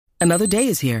Another day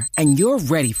is here, and you're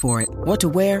ready for it. What to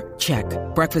wear? Check.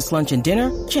 Breakfast, lunch, and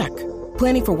dinner? Check.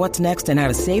 Planning for what's next and how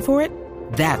to save for it?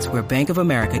 That's where Bank of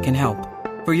America can help.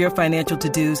 For your financial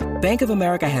to-dos, Bank of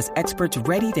America has experts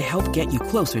ready to help get you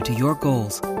closer to your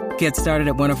goals. Get started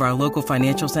at one of our local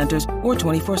financial centers or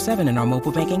 24/7 in our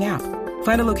mobile banking app.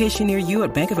 Find a location near you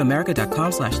at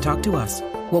bankofamerica.com/talktous.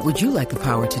 What would you like the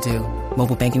power to do?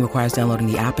 Mobile banking requires downloading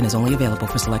the app and is only available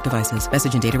for select devices.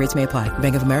 Message and data rates may apply.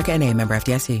 Bank of America N.A., member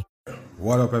FDIC.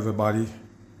 What up, everybody?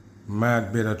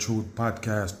 Mad Bitter Truth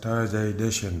Podcast, Thursday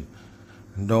edition.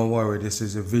 And don't worry, this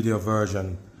is a video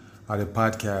version of the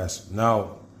podcast.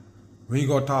 Now, we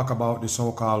go talk about the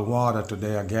so-called water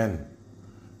today again,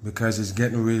 because it's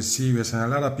getting real serious, and a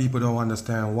lot of people don't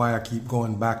understand why I keep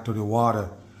going back to the water,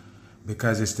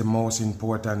 because it's the most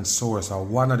important source, or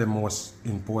one of the most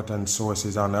important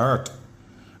sources on earth.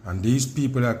 And these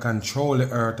people that control the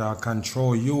earth or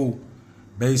control you,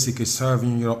 basically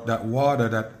serving you up that water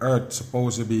that earth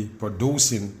supposed to be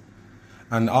producing.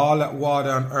 And all that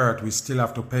water on earth, we still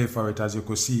have to pay for it. As you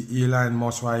could see, Elon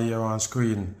Musk right here on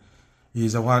screen,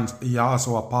 he's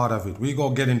also a part of it. We go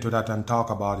get into that and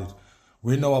talk about it.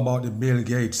 We know about the Bill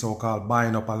Gates so-called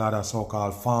buying up a lot of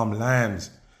so-called farmlands.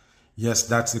 Yes,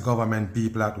 that's the government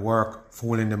people at work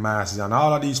fooling the masses. And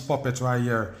all of these puppets right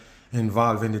here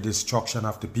involved in the destruction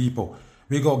of the people.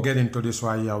 We go get into this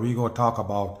right here. We go talk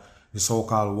about the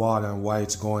so-called water and why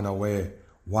it's going away,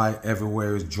 why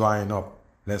everywhere is drying up.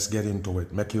 Let's get into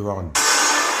it. Make it run.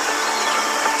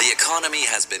 The economy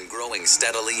has been growing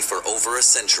steadily for over a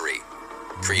century,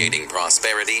 creating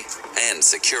prosperity and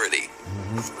security.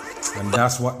 And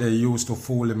that's what they use to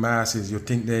fool the masses. You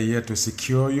think they're here to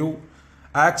secure you?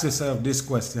 Ask yourself this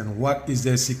question: what is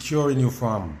they securing you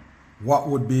from? What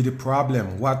would be the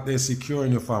problem? What they're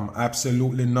securing you from?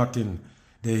 Absolutely nothing.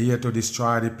 They're here to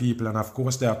destroy the people, and of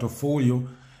course they have to fool you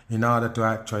in order to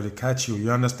actually catch you. You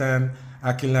understand?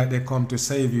 Acting like they come to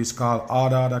save you is called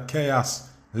order chaos.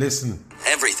 Listen.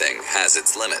 Everything has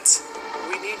its limits.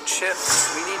 We need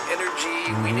chips, we need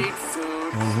energy, we need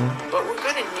food, but we're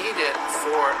going to need it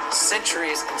for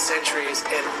centuries and centuries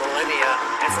and millennia,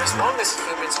 and for as long as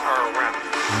humans are around.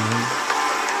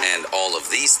 And all of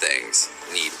these things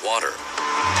need water.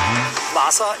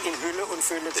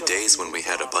 The days when we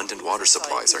had abundant water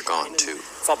supplies are gone too.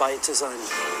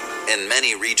 In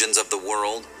many regions of the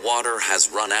world, water has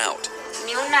run out.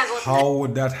 How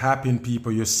would that happen,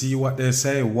 people? You see what they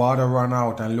say, water run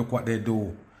out, and look what they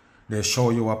do. They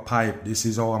show you a pipe. This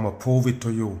is how I'm going to prove it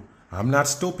to you. I'm not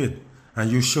stupid,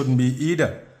 and you shouldn't be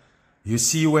either. You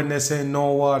see when they say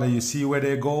no water, you see where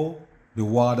they go? The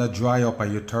water dry up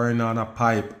and you turn on a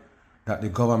pipe that the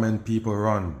government people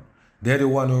run. They're the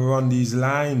one who run these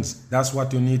lines. That's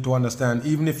what you need to understand.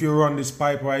 Even if you run this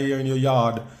pipe right here in your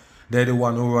yard, they're the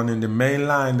one who run in the main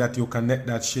line that you connect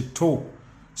that shit to.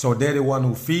 So they're the one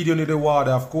who feed you the water.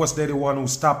 Of course, they're the one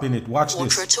who's stopping it. Watch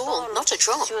this. Water at all, not a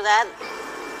drop.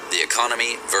 The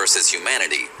economy versus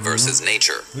humanity versus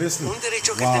nature. Listen. Wow.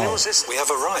 We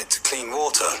have a right to clean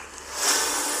water.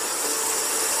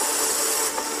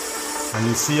 And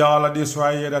you see all of this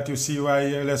right here that you see right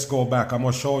here? Let's go back. I'm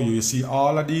going to show you. You see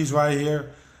all of these right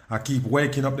here? I keep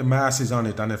waking up the masses on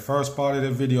it. And the first part of the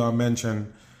video I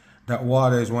mentioned that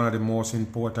water is one of the most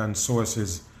important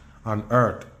sources on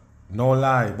earth. No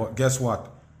lie, but guess what?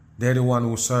 They're the one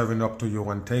who's serving up to you.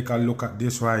 And take a look at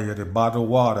this right here, the bottled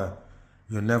water.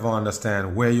 You never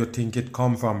understand where you think it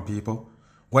come from, people.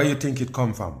 Where you think it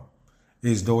come from?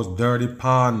 Is those dirty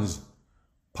ponds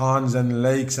and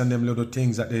lakes and them little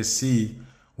things that they see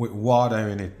with water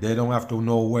in it. They don't have to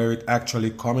know where it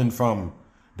actually coming from.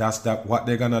 That's what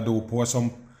they're gonna do. Pour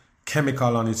some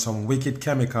chemical on it, some wicked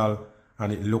chemical,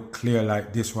 and it look clear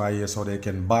like this right here, so they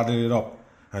can bottle it up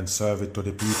and serve it to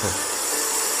the people.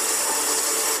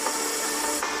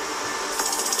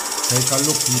 Take a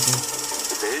look, people.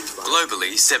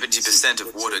 Globally, 70%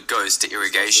 of water goes to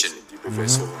irrigation. Look,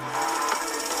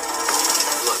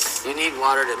 you need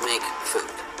water to make food.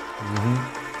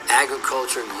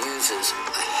 Agriculture uses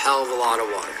a hell of a lot of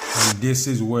water. And this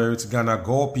is where it's gonna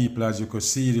go, people. As you can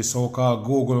see, the so-called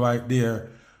Google right there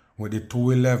with the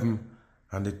 211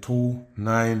 and the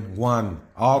 291,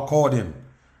 all coding.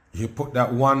 You put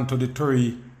that 1 to the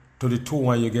 3 to the 2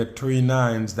 and you get 3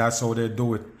 nines. That's how they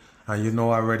do it. And you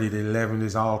know already the 11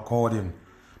 is all coding.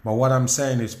 But what I'm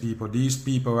saying is, people, these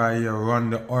people right here run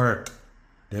the earth.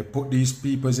 They put these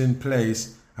peoples in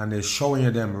place and they're showing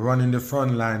you them running the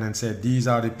front line and say these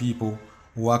are the people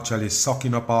who actually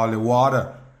sucking up all the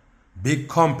water. Big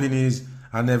companies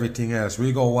and everything else.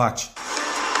 We go watch.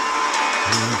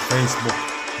 Facebook.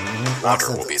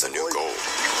 Water will be the new gold.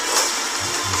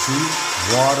 You see?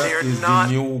 Water is the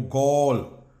new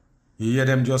goal. You hear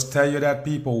them just tell you that,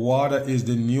 people, water is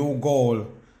the new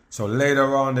gold. So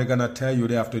later on, they're going to tell you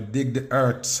they have to dig the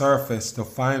earth's surface to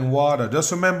find water.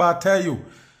 Just remember, I tell you,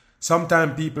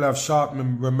 sometimes people have short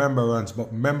remembrance,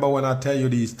 but remember when I tell you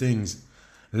these things.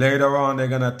 Later on, they're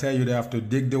going to tell you they have to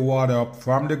dig the water up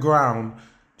from the ground,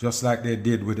 just like they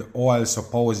did with the oil,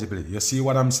 supposedly. You see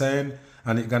what I'm saying?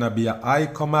 And it's going to be a high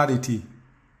commodity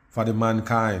for the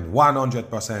mankind,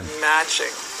 100%. Matching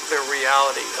the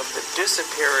reality of the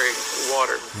disappearing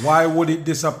water. Why would it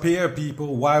disappear,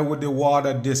 people? Why would the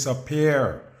water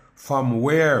disappear? From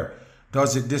where?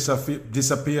 Does it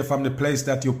disappear from the place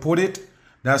that you put it?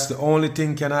 That's the only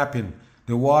thing can happen.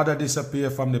 The water disappear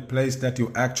from the place that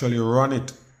you actually run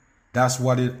it. That's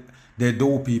what they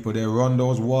do, people. They run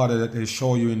those water that they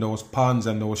show you in those ponds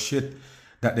and those shit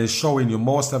that they're showing you.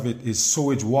 Most of it is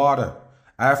sewage water.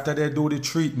 After they do the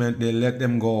treatment, they let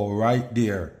them go right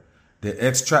there. They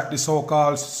extract the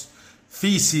so-called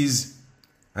feces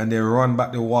and they run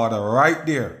back the water right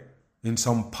there in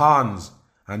some ponds.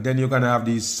 And then you're going to have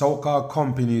these so-called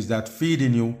companies that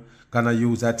feeding you going to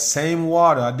use that same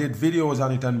water. I did videos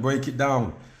on it and break it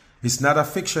down. It's not a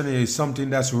fiction, it's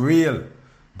something that's real.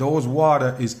 Those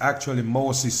water is actually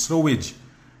mostly sewage.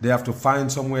 They have to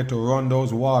find somewhere to run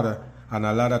those water, and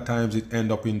a lot of times it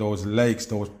end up in those lakes,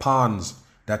 those ponds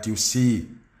that you see.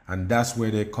 And that's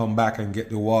where they come back and get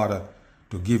the water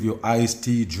to give you iced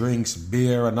tea, drinks,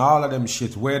 beer, and all of them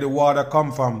shit. Where the water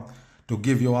come from to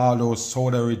give you all those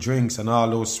soda drinks and all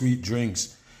those sweet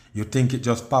drinks. You think it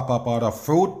just pop up out of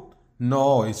fruit?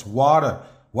 No, it's water.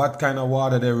 What kind of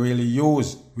water they really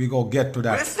use? We go get to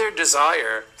that. With their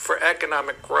desire for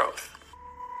economic growth.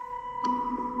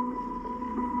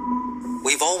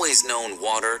 We've always known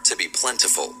water to be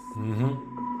plentiful.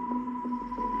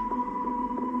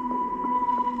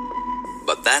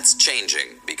 But that's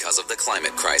changing because of the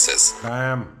climate crisis.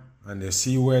 Bam. And you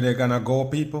see where they're gonna go,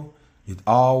 people? It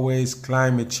always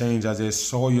climate change, as they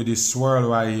show you this swirl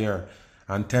right here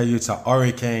and tell you it's a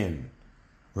hurricane.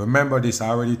 Remember this, I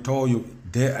already told you,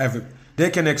 they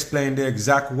can explain the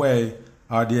exact way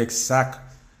or the exact,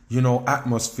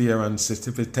 atmosphere and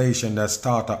precipitation that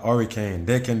start a hurricane.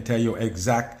 They can tell you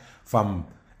exact from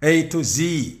A to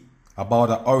Z about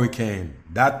a hurricane.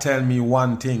 That tell me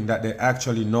one thing, that they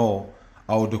actually know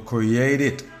how to create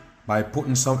it by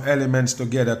putting some elements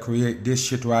together, create this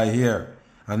shit right here.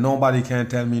 And nobody can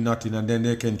tell me nothing, and then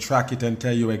they can track it and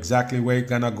tell you exactly where it's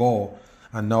gonna go.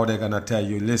 And now they're gonna tell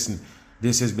you, listen,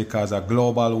 this is because of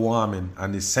global warming,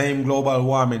 and the same global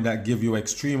warming that give you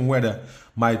extreme weather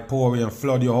might pour and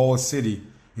flood your whole city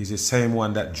is the same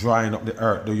one that drying up the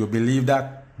earth. Do you believe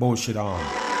that? Bullshit on.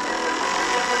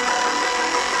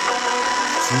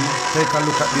 See? Take a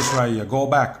look at this right here. Go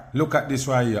back. Look at this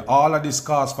right here. All of this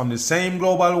caused from the same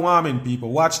global warming, people.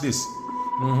 Watch this.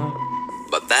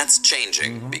 But that's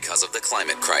changing because of the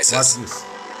climate crisis. Watch this.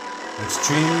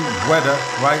 Extreme weather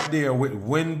right there with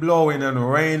wind blowing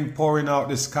and rain pouring out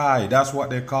the sky. That's what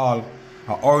they call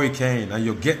a hurricane. And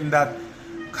you're getting that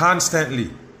constantly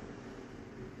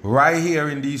right here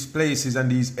in these places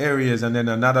and these areas. And then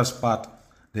another spot,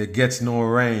 there gets no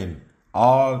rain.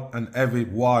 All and every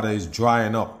water is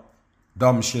drying up.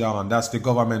 Dumb shit on. That's the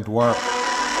government work.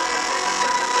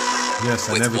 Yes,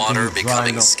 and with water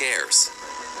becoming up. Scarce,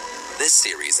 this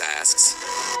series asks,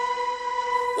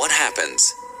 what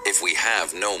happens if we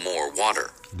have no more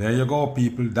water? There you go,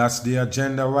 people. That's the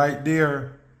agenda right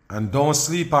there. And don't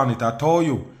sleep on it. I told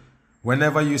you,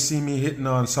 whenever you see me hitting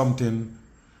on something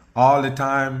all the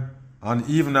time, and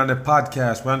even on the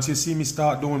podcast, once you see me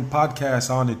start doing podcasts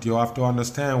on it, you have to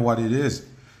understand what it is.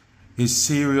 It's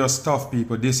serious stuff,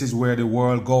 people. This is where the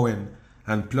world going.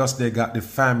 And plus they got the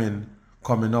famine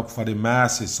coming up for the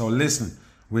masses. So listen,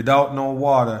 without no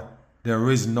water, there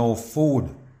is no food.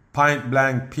 Point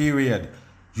blank, period.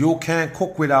 You can't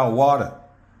cook without water.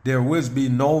 There will be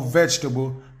no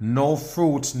vegetable, no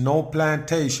fruits, no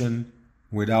plantation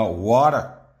without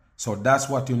water. So that's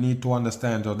what you need to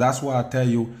understand. So that's why I tell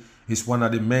you it's one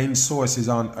of the main sources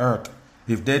on earth.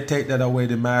 If they take that away,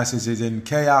 the masses is in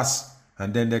chaos,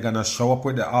 and then they're going to show up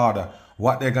with the order.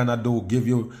 What they're going to do, give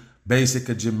you basic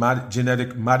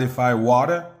genetic modified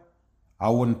water? I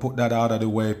wouldn't put that out of the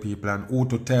way, people. And who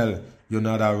to tell you're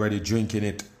not already drinking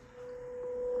it?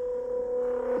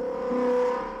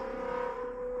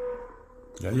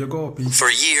 There you go, people. For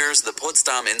years, the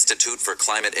Potsdam Institute for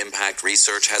Climate Impact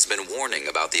Research has been warning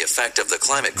about the effect of the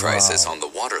climate crisis on the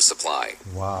water supply.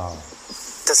 Wow.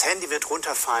 Das Handy wird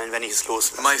runterfallen, wenn ich es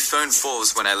loslasse. My phone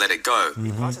falls when I let it go.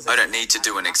 I don't need to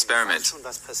do an experiment.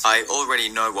 I already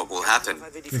know what will happen.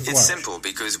 It's simple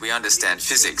because we understand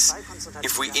physics.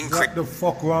 If we increase... What the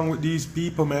fuck wrong with these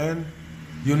people, man?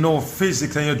 You know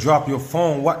physics and you drop your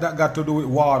phone. What that got to do with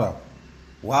water?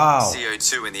 Wow.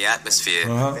 CO2 in the atmosphere,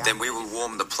 then we will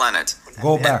warm the planet.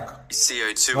 Go back.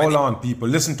 CO2 Hold on, people.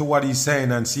 Listen to what he's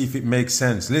saying and see if it makes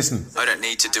sense. Listen. I don't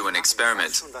need to do an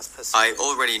experiment. I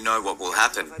already know what will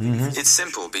happen. It's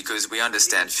simple because we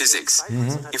understand physics.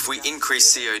 If we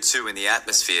increase CO2 in the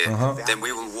atmosphere, then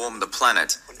we will warm the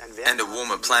planet. And a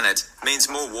warmer planet means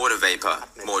more water vapor,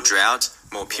 more drought,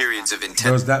 more periods of intense...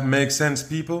 Does that make sense,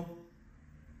 people?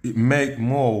 It make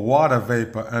more water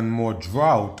vapor and more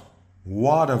drought.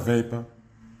 Water vapor?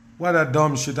 What a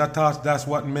dumb shit. I thought that's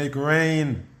what make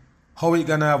rain. How it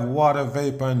gonna have water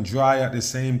vapor and dry at the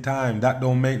same time? That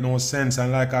don't make no sense.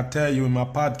 And like I tell you in my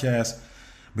podcast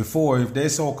before, if they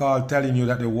so-called telling you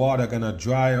that the water gonna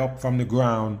dry up from the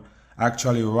ground,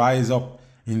 actually rise up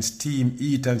in steam,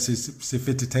 heat and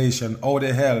precipitation, how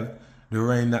the hell the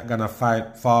rain not gonna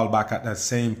fall back at that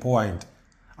same point,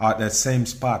 at that same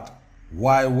spot?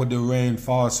 Why would the rain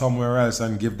fall somewhere else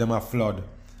and give them a flood,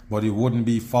 but it wouldn't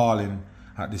be falling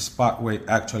at the spot where it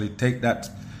actually take that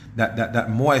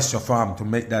moisture from to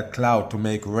make that cloud to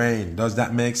make rain? Does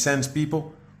that make sense,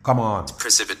 people? Come on.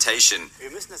 Precipitation.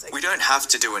 We don't have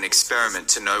to do an experiment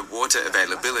to know water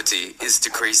availability is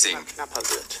decreasing.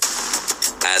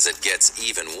 As it gets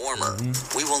even warmer,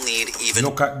 we will need even...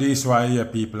 Look at this right here,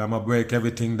 people. I'm going to break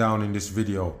everything down in this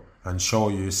video and show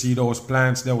you. You see those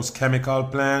plants, those chemical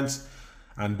plants?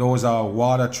 And those are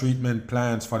water treatment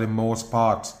plants for the most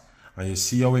part. And you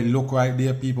see how it look right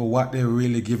there, people, what they're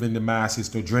really giving the masses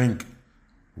to drink.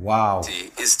 Wow.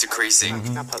 Is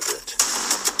decreasing.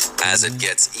 As it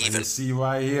gets even... And you see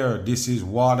right here, this is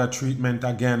water treatment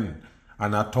again.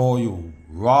 And I told you,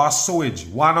 raw sewage,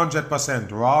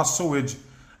 100% raw sewage.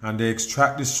 And they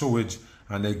extract the sewage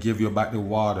and they give you back the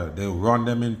water. They run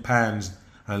them in pans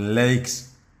and lakes.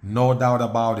 No doubt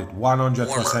about it,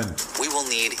 100%. We will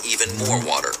need even more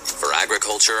water for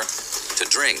agriculture, to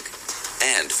drink,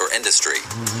 and for industry.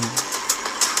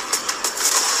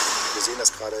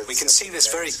 We can see this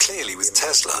very clearly with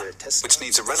Tesla, which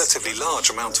needs a relatively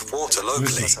large amount of water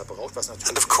locally.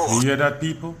 And of course... You hear that,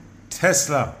 people?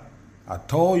 Tesla. I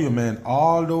told you, man,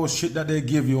 all those shit that they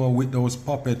give you with those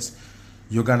puppets,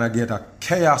 you're gonna get a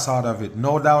chaos out of it,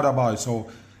 no doubt about it.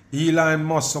 So Elon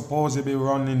Musk supposed to be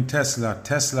running Tesla.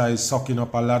 Tesla is sucking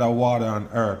up a lot of water on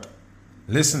Earth.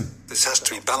 Listen. This has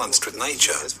to be balanced with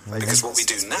nature, because what we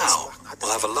do now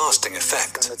will have a lasting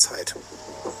effect.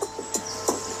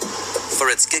 For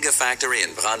its gigafactory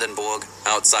in Brandenburg,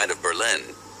 outside of Berlin,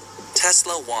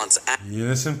 Tesla wants... You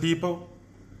listen, people?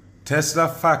 Tesla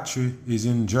factory is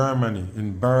in Germany,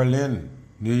 in Berlin.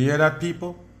 Do you hear that,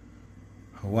 people?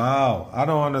 Wow, I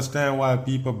don't understand why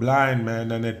people blind,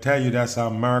 man, and they tell you that's an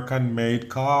American-made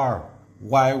car.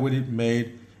 Why would it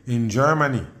made in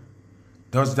Germany?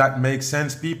 Does that make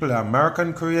sense, people?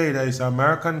 American creator is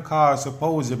American car,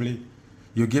 supposedly.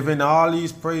 You're giving all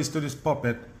these praise to this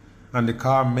puppet, and the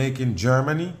car made in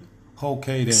Germany?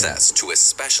 Okay, then. Access to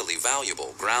especially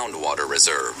valuable groundwater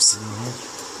reserves.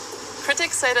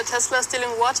 Critics say that Tesla is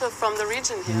stealing water from the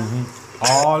region here.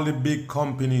 All the big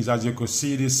companies, as you could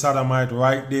see this sodomite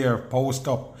right there, post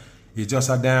up. He's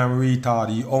just a damn retard.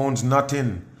 He owns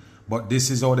nothing. But this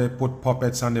is how they put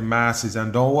puppets on the masses.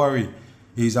 And don't worry,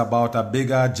 he's about a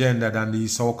bigger agenda than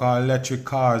these so-called electric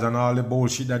cars and all the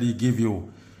bullshit that he give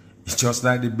you. It's just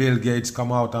like the Bill Gates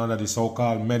come out under the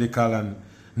so-called medical and,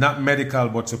 not medical,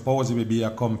 but supposedly be a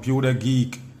computer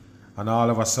geek. And all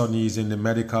of a sudden he's in the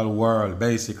medical world,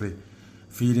 basically.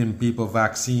 Feeding people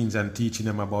vaccines and teaching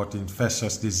them about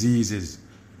infectious diseases.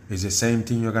 It's the same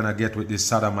thing you're going to get with this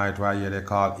sodomite right here they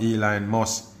call Elon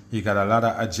Musk. He got a lot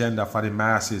of agenda for the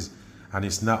masses, and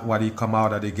it's not what he come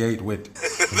out of the gate with.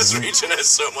 This region has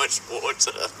so much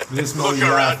water. Listen,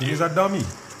 he's a dummy.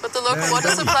 But the local water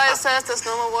supply says there's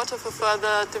no more water for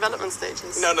further development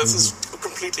stages. No, this is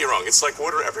completely wrong. It's like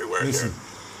water everywhere here.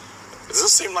 Does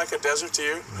this seem like a desert to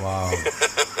you? Wow.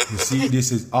 You see,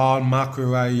 this is all mockery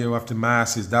right here of the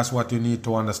masses. That's what you need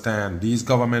to understand. These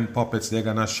government puppets, they're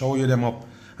going to show you them up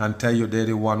and tell you they're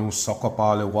the one who suck up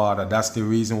all the water. That's the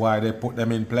reason why they put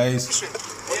them in place.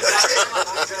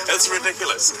 That's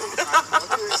ridiculous.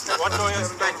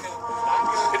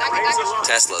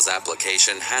 Tesla's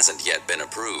application hasn't yet been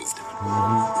approved.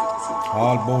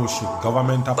 All bullshit.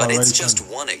 Government operation. But it's just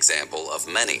one example of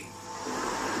many.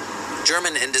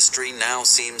 German industry now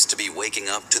seems to be waking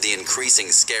up to the increasing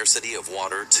scarcity of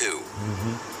water too.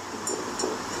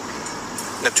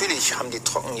 Natürlich haben die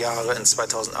Trockenjahre in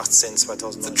 2018,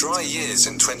 2019. The dry years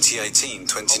in 2018,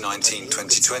 2019,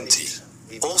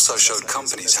 2020 also showed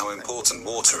companies how important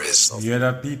water is. You hear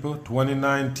that, people?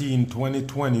 2019,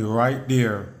 2020, right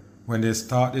there, when they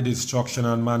start the destruction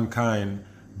on mankind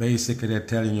basically they're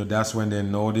telling you that's when they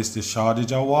notice the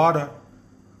shortage of water.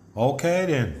 Okay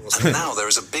then. And now there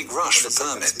is a big rush for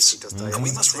permits, and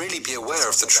we must really be aware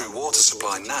of the true water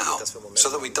supply now, so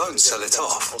that we don't sell it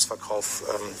off.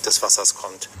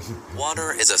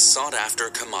 Water is a sought-after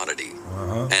commodity,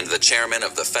 and the chairman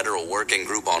of the Federal Working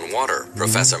Group on Water,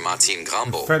 Professor Martin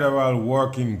Grambo. Federal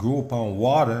Working Group on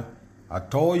Water, I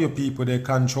told you people they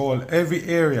control every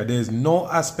area. There's no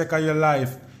aspect of your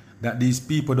life that these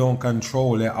people don't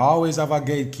control. They always have a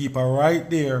gatekeeper right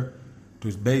there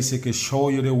to basically show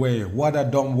you the way. What a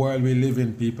dumb world we live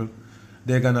in, people.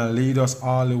 They're gonna lead us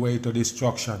all the way to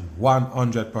destruction,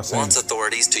 100%. Wants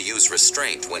authorities to use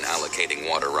restraint when allocating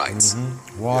water rights.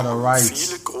 Water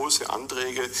rights.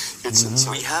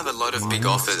 We have a lot of big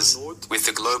offers. With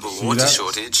the global water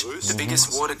shortage, the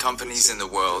biggest water companies in the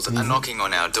world are knocking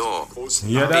on our door.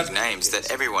 Big names that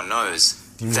everyone knows.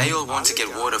 They all want to get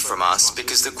water from us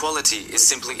because the quality is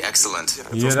simply excellent.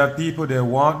 Yeah, that people, they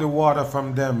want the water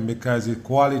from them because the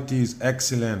quality is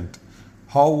excellent.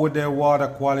 How would their water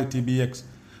quality be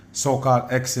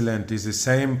so-called excellent? It's the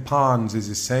same ponds, it's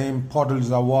the same puddles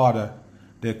of water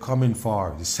they're coming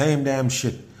for. The same damn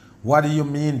shit. What do you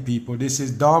mean, people? This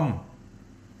is dumb.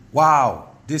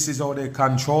 Wow, this is how they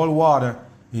control water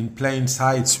in plain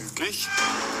sight.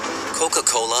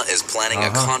 Coca-Cola is planning a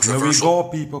controversial... Here we go,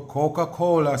 people.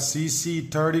 Coca-Cola,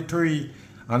 CC33.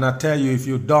 And I tell you, if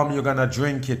you're dumb, you're going to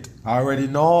drink it. I already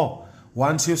know.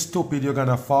 Once you're stupid, you're going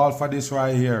to fall for this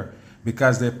right here.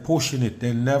 Because they're pushing it.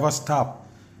 They never stop.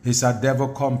 It's a devil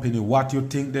company. What you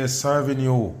think they're serving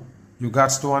you? You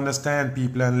got to understand,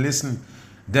 people, and listen.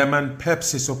 Them and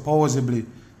Pepsi supposedly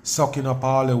sucking up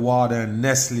all the water, and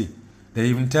Nestle. They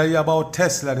even tell you about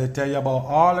Tesla. They tell you about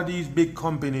all of these big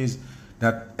companies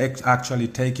that actually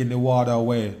taking the water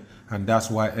away, and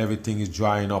that's why everything is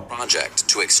drying up. Project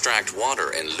to extract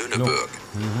water in Lüneburg.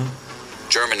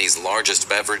 Germany's largest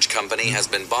beverage company has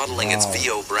been bottling its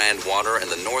VO brand water in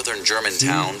the northern German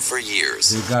town for years.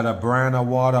 They got a brand of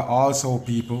water also,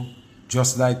 people,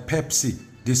 just like Pepsi.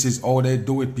 This is how they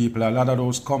do it, people. A lot of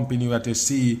those companies that you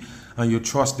see and you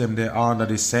trust them, they're under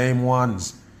the same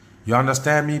ones. You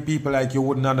understand me, people? Like you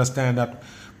wouldn't understand that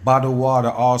bottled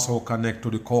water also connect to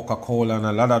the Coca-Cola, and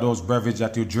a lot of those beverages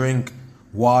that you drink,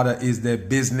 water is their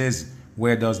business.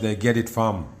 Where does they get it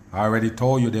from? I already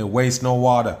told you they waste no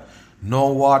water. No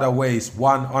water waste,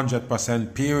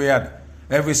 100%, period.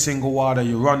 Every single water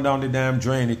you run down the damn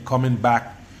drain, it coming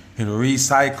back in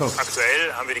recycle.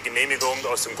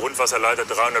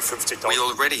 We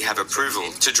already have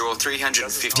approval to draw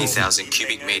 350,000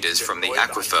 cubic meters from the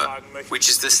aquifer, which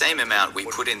is the same amount we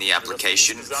put in the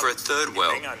application for a third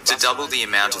well, to double the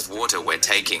amount of water we're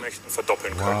taking.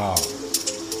 Wow.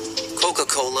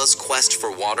 Coca-Cola's quest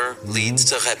for water leads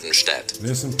to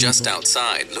Rettenstedt, just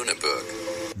outside Lüneburg.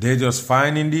 They just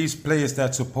finding these places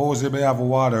that supposedly have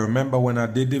water. Remember when I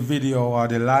did the video or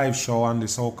the live show on the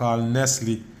so-called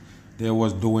Nestle, they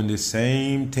was doing the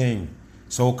same thing.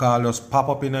 So-called just pop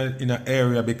up in an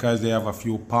area because they have a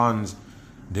few ponds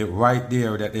right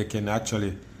there that they can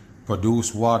actually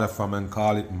produce water from and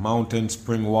call it mountain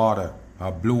spring water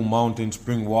or blue mountain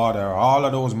spring water. All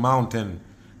of those mountains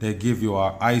they give you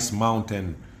are ice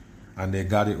mountain, and they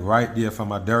got it right there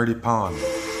from a dirty pond.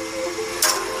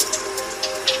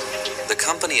 The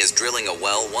company is drilling a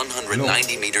well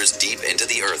 190 meters deep into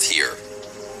the earth here.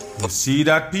 You see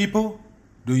that, people?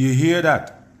 Do you hear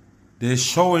that? They're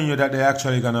showing you that they're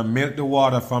actually going to milk the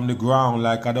water from the ground.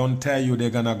 Like I don't tell you, they're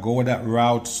going to go that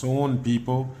route soon,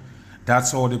 people.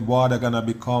 That's how the water going to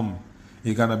become.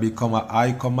 It's going to become a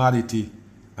high commodity,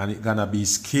 and it's going to be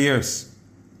scarce.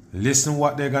 Listen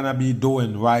what they're going to be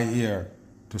doing right here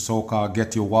to so-called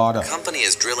get your water. The company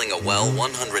is drilling a well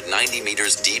 190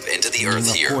 meters deep into the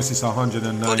earth here, of course it's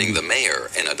 190. putting the mayor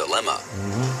in a dilemma.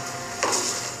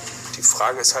 Die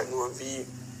Frage ist halt nur, wie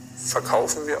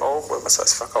verkaufen wir auch, oder was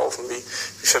heißt verkaufen, wie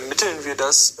vermitteln wir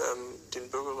das den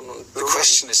Bürgerinnen und Bürgern? The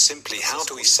question is simply, how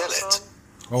do we sell it?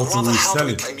 How do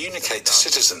we communicate to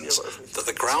citizens that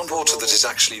the groundwater that is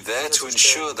actually there to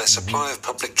ensure their supply of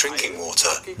public drinking water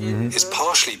is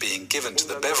partially being given to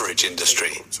the beverage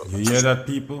industry? You hear that,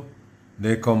 people?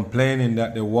 They're complaining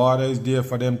that the water is there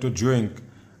for them to drink,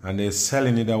 and they're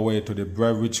selling it away to the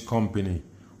beverage company.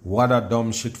 What a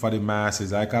dumb shit for the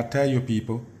masses. Like I tell you,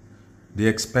 people, the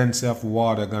expense of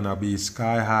water gonna be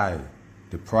sky high.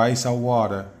 The price of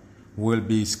water will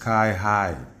be sky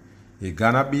high. It's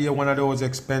gonna be one of those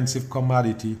expensive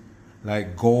commodity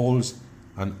like golds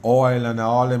and oil and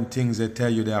all them things they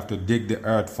tell you they have to dig the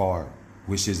earth for,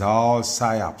 which is all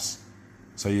psyops.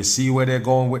 So you see where they're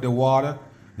going with the water?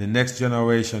 The next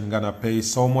generation gonna pay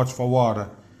so much for water,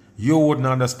 you wouldn't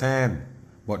understand.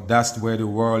 But that's where the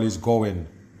world is going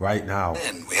right now.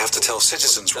 Then we have to tell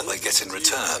citizens what they get in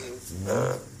return.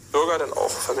 Bürger dann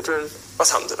auch vermitteln,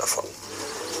 was haben sie davon?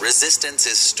 Resistance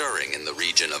is stirring in the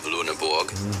region of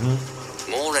Lüneburg.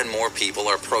 More and more people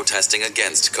are protesting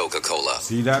against Coca-Cola.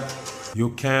 See that? You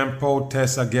can't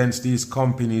protest against these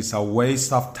companies. It's a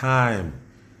waste of time.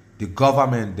 The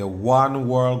government, the one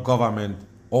world government,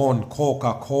 owned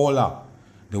Coca-Cola.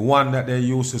 The one that they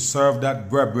used to serve that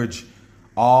beverage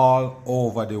all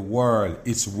over the world.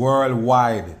 It's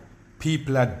worldwide.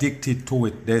 People are addicted to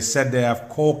it. They said they have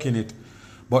coke in it.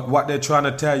 But what they're trying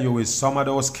to tell you is some of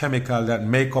those chemicals that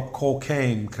make up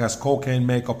cocaine, because cocaine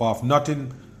make up of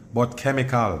nothing but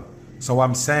chemical. So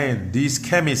I'm saying these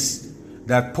chemists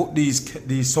that put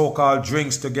these so-called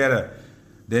drinks together,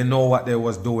 they know what they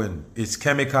was doing. It's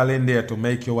chemical in there to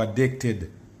make you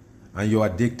addicted. And you're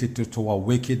addicted to a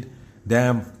wicked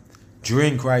damn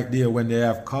drink right there when they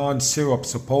have corn syrup,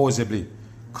 supposedly.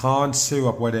 Corn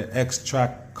syrup where they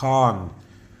extract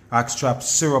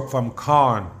syrup from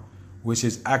corn, which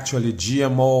is actually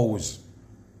GMOs,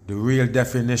 the real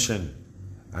definition.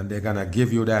 And they're going to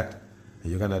give you that.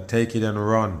 And you're going to take it and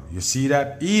run. You see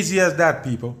that? Easy as that,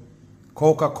 people.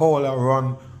 Coca-Cola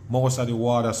run most of the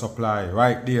water supply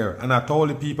right there. And I told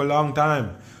the people a long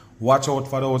time, watch out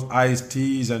for those iced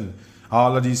teas and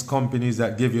all of these companies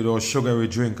that give you those sugary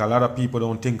drinks. A lot of people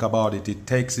don't think about it. It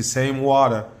takes the same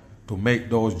water to make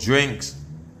those drinks.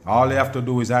 All they have to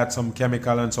do is add some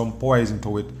chemical and some poison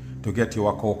to it to get you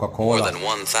a Coca-Cola. More than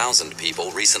 1,000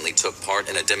 people recently took part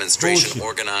in a demonstration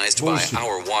organized by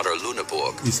Our Water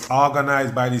Lüneburg. It's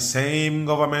organized by the same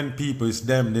government people. It's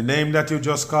them. The name that you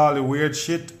just call the weird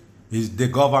shit is the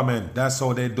government. That's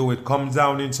how they do it. Comes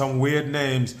down in some weird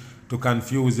names to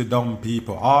confuse the dumb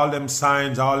people. All them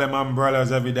signs, all them umbrellas,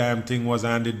 every damn thing was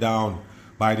handed down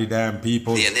by the damn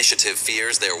people. The initiative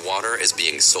fears their water is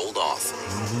being sold off.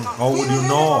 How would you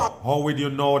know? How would you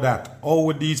know that? How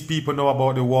would these people know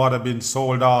about the water being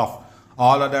sold off?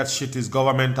 All of that shit is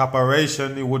government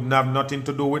operation. It wouldn't have nothing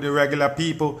to do with the regular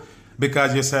people,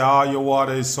 because you say, oh, your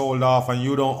water is sold off and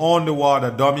you don't own the water,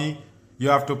 dummy. You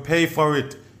have to pay for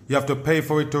it. You have to pay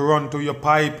for it to run to your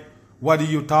pipe. What are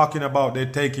you talking about?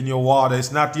 They're taking your water.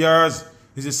 It's not yours.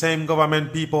 It's the same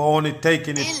government people own it,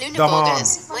 taking it. Dear Come on.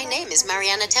 Lüneburgers, my name is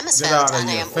Marianne Temmersfeld and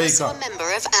I am also a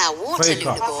member of Our Water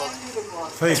Lüneburg.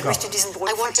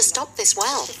 I want to stop this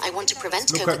well. I want to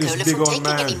prevent Coca-Cola from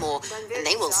taking any more. And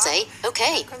they will say,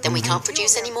 okay, then we can't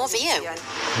produce any more VO.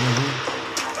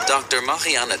 Dr.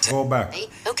 Marianne Go back.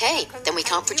 Okay, then we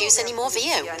can't produce any more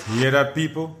VO. You hear that,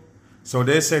 people? So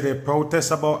they say they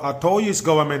protest about, I told you it's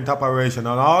government operation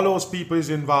and all those people is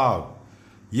involved.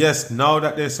 Yes, now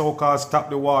that they so-called stop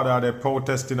the water, they're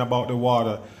protesting about the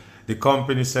water. The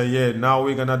company say, yeah, now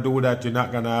we're going to do that. You're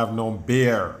not going to have no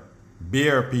beer.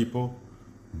 Beer, people.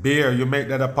 Beer. You make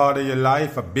that a part of your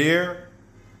life, a beer?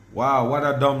 Wow, what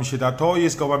a dumb shit. I told you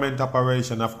it's government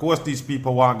operation. Of course these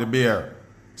people want the beer.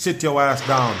 Sit your ass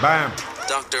down. Bam.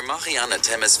 Dr. Marianne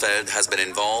Temmersfeld has been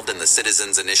involved in the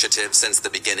Citizens Initiative since the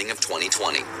beginning of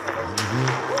 2020.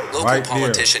 Local Right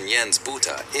politician Jens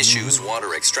Buta issues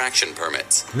water extraction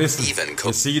permits. Listen, Even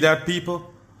you see that,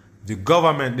 people? The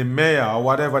government, the mayor, or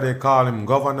whatever they call him,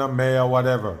 governor, mayor,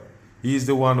 whatever, he's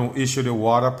the one who issued the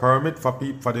water permit for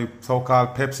people, for the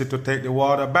so-called Pepsi to take the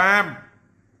water. Bam!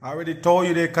 I already told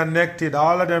you they connected,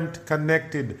 all of them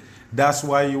connected. That's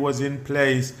why he was in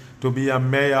place to be a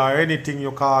mayor or anything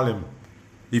you call him.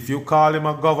 If you call him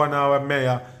a governor or a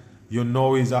mayor, you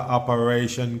know he's an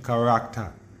operation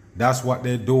character. That's what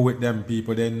they do with them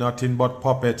people. They're nothing but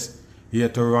puppets here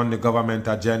to run the government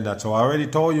agenda. So I already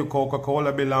told you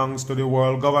Coca-Cola belongs to the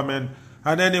world government,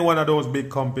 and any one of those big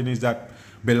companies that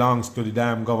belongs to the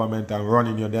damn government and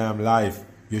running your damn life.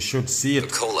 You should see it.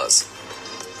 Colas.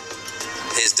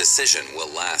 His decision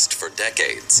will last for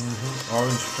decades.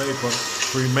 Orange paper,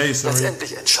 Freemasonry.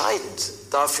 Letztendlich entscheidend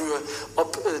dafür,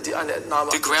 ob eine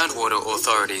Entnahme. The groundwater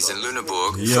authorities in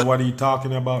Lüneburg. Yeah, what are you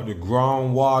talking about? The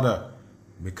groundwater.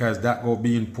 Because that will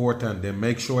be important. They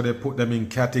make sure they put them in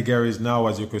categories now.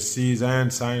 As you can see his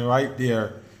hand sign right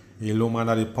there.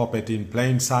 Illuminati puppet in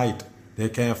plain sight. They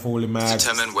can't fool him out.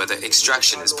 Determine whether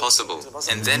extraction is possible,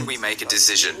 and then we make a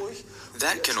decision.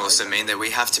 That can also mean that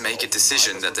we have to make a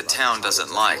decision that the town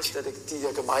doesn't like.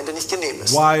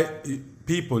 Why,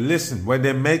 people, listen, when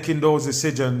they're making those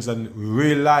decisions in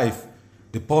real life,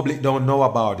 the public don't know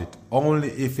about it. Only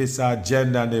if it's an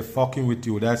agenda and they're fucking with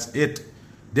you, that's it.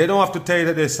 They don't have to tell you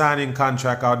that they're signing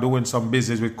contract or doing some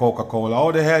business with Coca-Cola.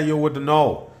 How the hell you would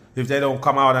know if they don't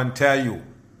come out and tell you?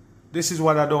 This is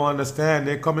what I don't understand.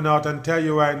 They're coming out and tell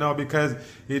you right now because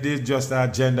it is just the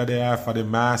agenda they have for the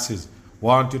masses.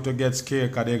 want you to get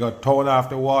scared because they're going to turn off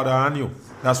the water on you.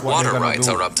 That's what Water they're going to rights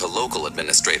do. are up to local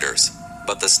administrators,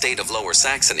 but the state of Lower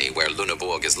Saxony, where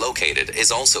Lüneburg is located,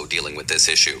 is also dealing with this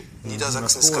issue.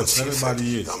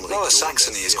 Lower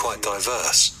Saxony is quite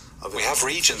diverse. We have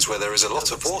regions where there is a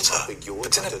lot of water,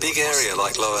 but in a big area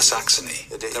like Lower Saxony,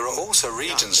 there are also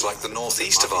regions like the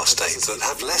northeast of our state that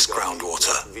have less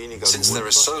groundwater. Since there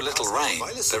is so little rain,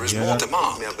 there is more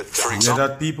demand. For example,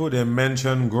 that people, they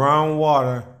mention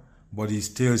groundwater, but he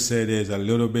still say there's a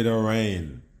little bit of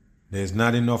rain. There's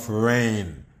not enough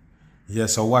rain. Yeah,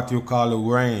 so what you call the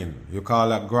rain? You call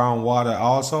that groundwater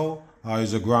also? Or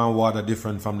is the groundwater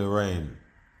different from the rain?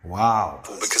 Wow.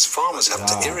 Because farmers have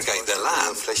to irrigate their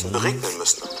land.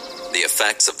 The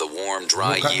effects of the warm,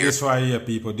 dry Look at year. this right here,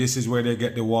 people. This is where they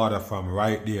get the water from,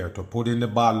 right there, to put in the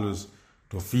bottles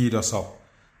to feed us up.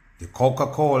 The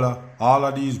Coca-Cola, all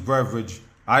of these beverage,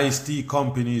 iced tea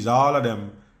companies, all of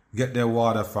them get their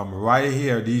water from right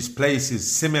here. These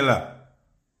places, similar.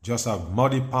 Just a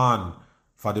muddy pond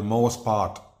for the most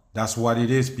part. That's what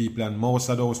it is, people. And most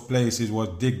of those places was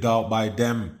digged out by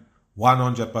them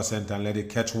 100% and let it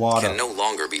catch water. Can no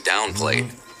longer be downplayed.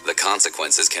 The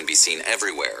consequences can be seen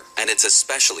everywhere, and it's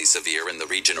especially severe in the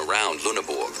region around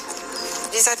Lüneburg.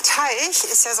 Dieser Teich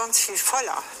ist ja sonst viel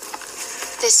voller.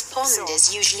 This pond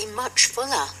is usually much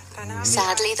fuller.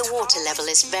 Sadly, the water level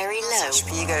is very low.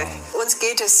 Uns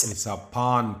geht es. It's a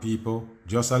pond, people.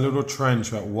 Just a little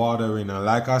trench with water in. And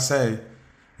like I say,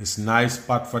 it's a nice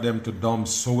spot for them to dump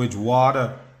sewage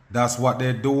water. That's what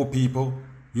they do, people.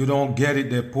 You don't get it.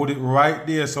 They put it right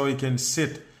there so it can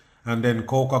sit. And then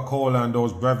Coca-Cola and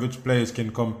those beverage places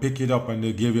can come pick it up and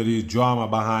they give you this drama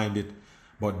behind it.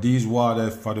 But these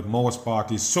water, for the most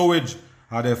part, is sewage.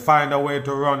 Or they find a way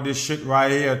to run this shit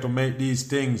right here to make these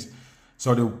things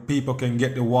so the people can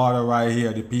get the water right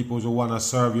here. The people who want to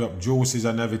serve you up juices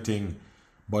and everything.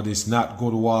 But it's not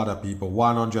good water, people.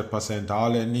 100%.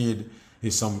 All they need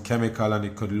is some chemical and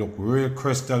it could look real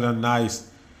crystal and nice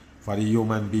for the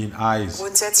human being eyes.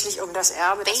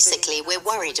 Basically, we're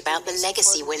worried about the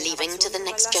legacy we're leaving to the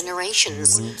next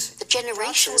generations, the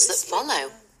generations that follow.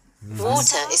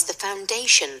 Water is the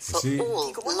foundation for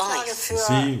all life. You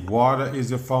see, water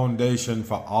is the foundation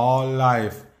for all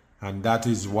life, and that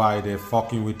is why they're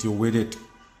fucking with you with it.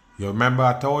 You remember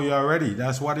I told you already,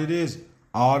 that's what it is.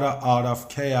 Order out of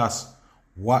chaos.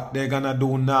 What they're gonna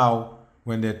do now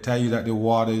when they tell you that the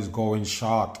water is going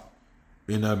short.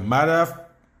 In a matter of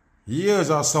years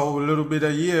or so, a little bit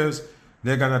of years,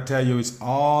 they're gonna tell you it's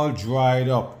all dried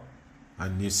up.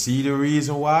 And you see the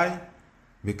reason why?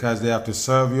 Because they have to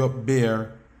serve you up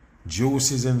beer,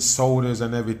 juices and sodas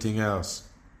and everything else.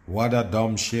 What a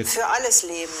dumb shit. Für alles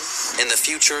Leben. In the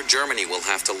future, Germany will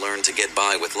have to learn to get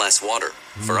by with less water.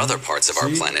 For other parts of our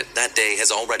planet, that day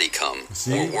has already come,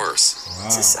 or worse. Wow.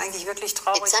 Es ist eigentlich wirklich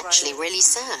traurig. It's actually really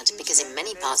sad because in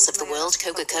many parts of the world,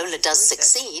 Coca-Cola does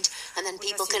succeed, and then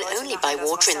people can only buy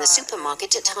water in the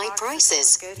supermarket at high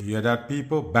prices. You hear that,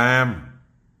 people? Bam!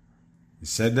 He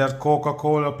said that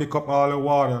Coca-Cola pick up all the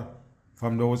water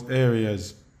from those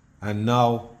areas, and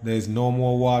now there's no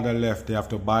more water left. They have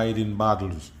to buy it in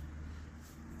bottles.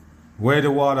 Where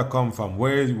the water come from?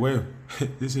 Where?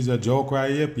 This is a joke right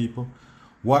here, people.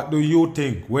 What do you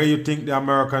think? Where you think the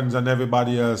Americans and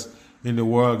everybody else in the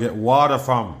world get water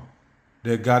from?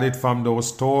 They got it from those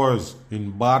stores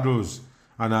in bottles.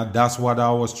 And that's what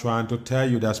I was trying to tell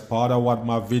you. That's part of what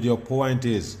my video point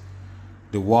is.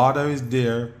 The water is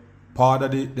there, part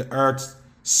of the earth's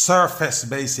surface,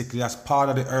 basically. That's part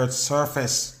of the earth's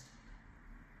surface.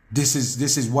 This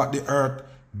is what the earth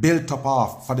built up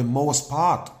of for the most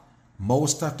part.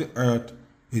 Most of the earth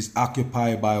is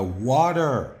occupied by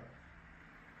water.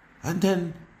 And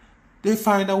then they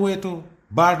find a way to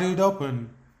bottle it up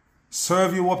and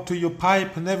serve you up to your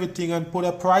pipe and everything and put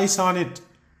a price on it.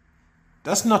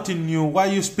 That's nothing new. Why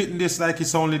are you spitting this like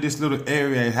it's only this little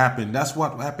area it happened? That's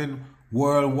what happened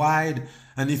worldwide.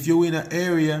 And if you're in an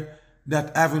area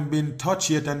that haven't been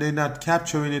touched yet and they're not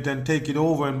capturing it and take it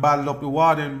over and bottle up the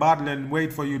water and bottle and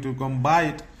wait for you to come buy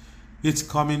it, it's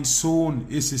coming soon.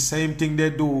 It's the same thing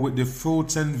they do with the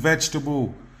fruits and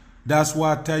vegetables. That's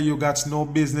why I tell you, got no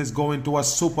business going to a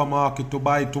supermarket to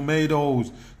buy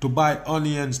tomatoes, to buy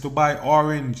onions, to buy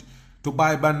orange, to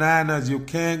buy bananas. You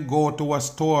can't go to a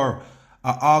store,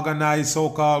 a organized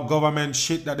so-called government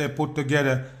shit that they put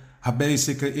together, a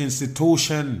basic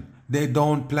institution. They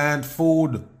don't plant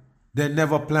food. They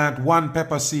never plant one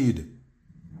pepper seed.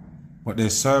 But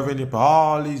they're serving you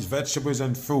all these vegetables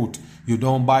and fruit. You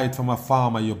don't buy it from a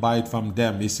farmer, you buy it from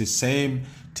them. It's the same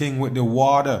thing with the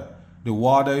water. The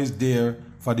water is there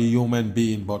for the human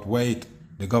being, but wait,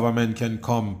 the government can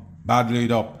come, bottle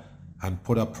it up, and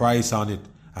put a price on it.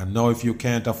 And now if you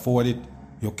can't afford it,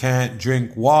 you can't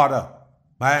drink water.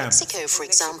 Bam. Mexico, for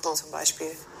example.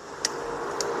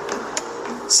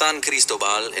 San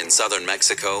Cristobal in southern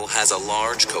Mexico has a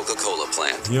large Coca-Cola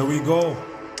plant. Here we go.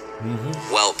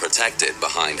 Well protected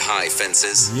behind high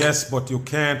fences. Yes, but you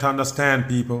can't understand,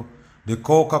 people. The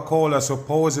Coca-Cola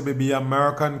supposedly be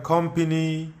American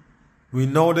company. We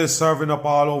know they're serving up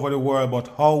all over the world, but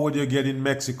how would you get in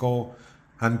Mexico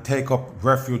and take up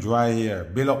refuge right here?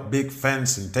 Build up big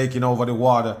fence and taking over the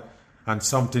water, and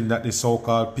something that the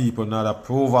so-called people not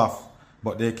approve of,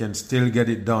 but they can still get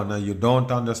it done, and you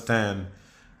don't understand.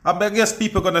 I guess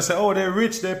people gonna say, oh, they're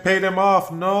rich, they pay them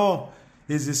off. No,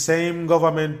 it's the same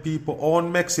government people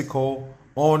own Mexico,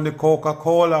 own the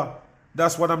Coca-Cola.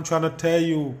 That's what I'm trying to tell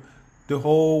you. The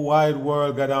whole wide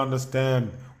world gotta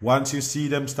understand. Once you see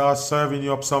them start serving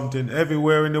you up something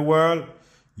everywhere in the world,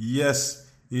 yes,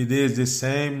 it is the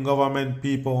same government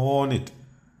people own it.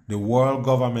 The world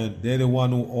government, they're the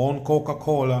one who own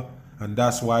Coca-Cola, and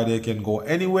that's why they can go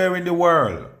anywhere in the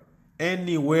world,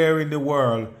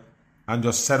 and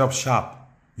just set up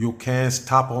shop. You can't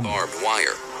stop them. Barbed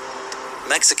wire.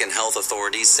 Mexican health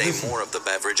authorities say more of the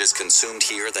beverage is consumed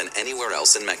here than anywhere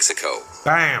else in Mexico.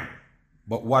 Bam!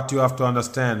 But what you have to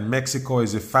understand, Mexico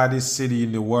is the fattest city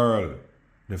in the world,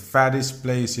 the fattest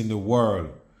place in the world,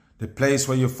 the place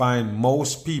where you find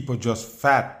most people just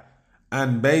fat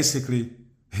and basically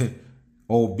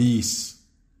obese.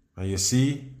 And you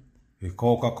see, the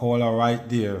Coca-Cola right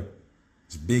there,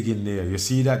 it's big in there. You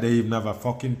see that they even have a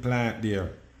fucking plant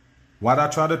there. What I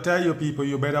try to tell you, people,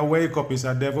 you better wake up. It's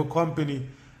a devil company.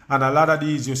 And a lot of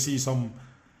these you see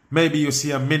maybe you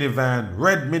see a minivan,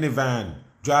 red minivan,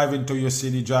 driving to your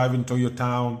city, driving to your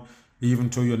town, even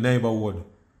to your neighborhood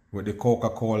with the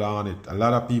Coca-Cola on it. A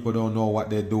lot of people don't know what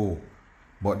they do.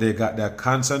 But they got that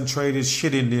concentrated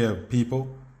shit in there, people.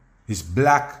 It's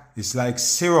black. It's like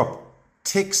syrup,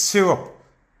 thick syrup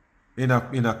in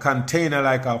a container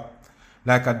like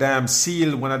a damn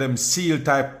seal, one of them seal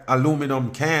type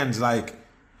aluminum cans like,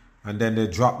 and then they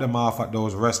drop them off at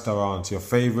those restaurants, your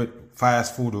favorite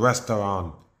fast food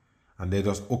restaurant, and they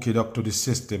just hook it up to the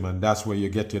system, and that's where you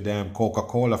get your damn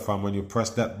Coca-Cola from when you press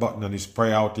that button and you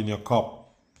spray out in your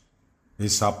cup.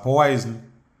 It's a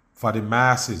poison for the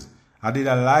masses. I did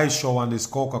a live show on this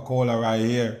Coca-Cola right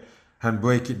here and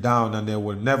break it down, and they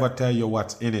will never tell you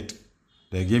what's in it.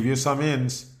 They give you some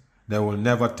hints. They will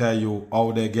never tell you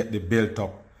how they get the built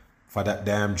up for that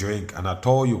damn drink. And I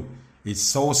told you, it's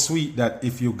so sweet that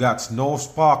if you got no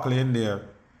sparkle in there,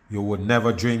 you would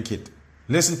never drink it.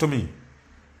 Listen to me.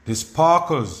 The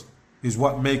sparkles is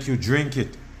what make you drink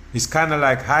it. It's kind of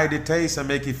like hide the taste and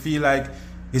make it feel like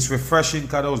it's refreshing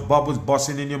because those bubbles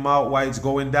busting in your mouth while it's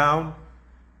going down.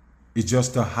 It's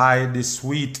just to hide the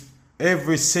sweet.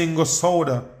 Every single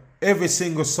soda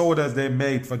they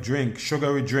made for drink,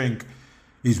 sugary drink,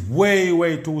 is way,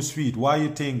 way too sweet. Why you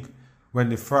think when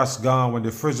the frost gone, when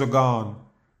the frizz are gone,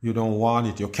 you don't want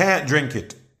it? You can't drink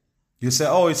it. You say,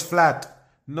 oh, it's flat.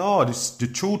 No, the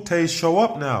true taste show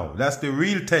up now. That's the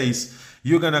real taste.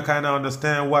 You're going to kind of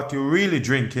understand what you're really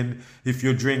drinking if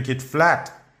you drink it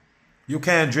flat. You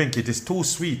can't drink it. It's too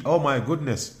sweet. Oh, my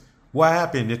goodness. What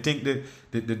happened? You think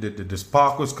the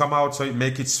sparkles come out so it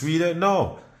make it sweeter?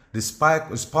 No. The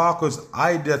sparkles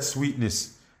hide that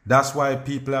sweetness. That's why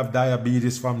people have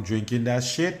diabetes from drinking that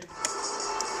shit.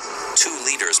 2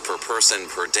 liters per person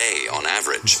per day on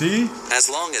average. See? As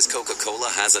long as Coca-Cola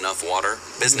has enough water,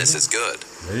 business is good.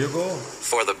 There you go.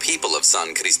 For the people of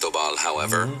San Cristobal,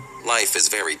 however, life is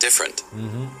very different.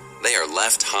 They are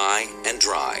left high and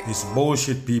dry. It's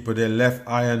bullshit, people. They're left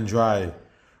high and dry.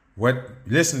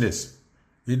 Listen this.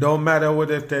 It don't matter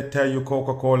whether if they tell you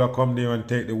Coca-Cola come there and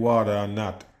take the water or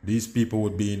not. These people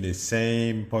would be in the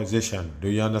same position. Do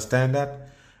you understand that?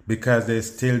 Because they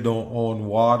still don't own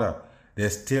water. They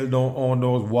still don't own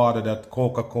those water that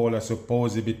Coca-Cola is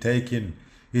supposed to be taking.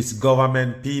 It's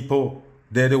government people.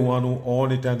 They're the one who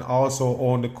own it and also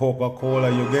own the Coca-Cola.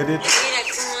 You get it?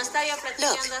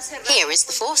 Look, here is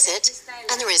the faucet,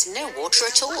 and there is no water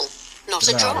at all. Not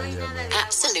a drop.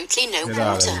 Absolutely no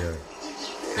water.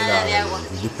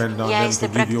 You depend on them to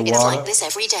give you water. It's like this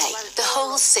every day. The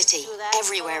whole city,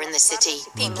 everywhere in the city.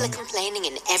 People are complaining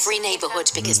in every neighborhood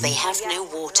because they have no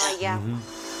water.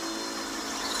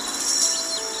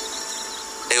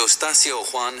 Eustacio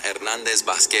Juan Hernandez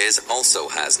Vasquez also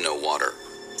has no water.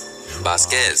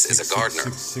 Vasquez is a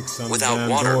gardener. Without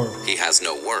water, he has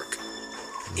no work.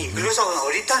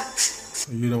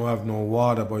 You don't have no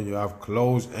water, but you have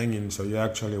clothes hanging, so you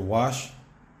actually wash?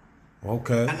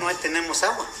 Okay.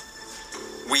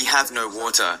 We have no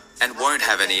water and won't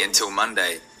have any until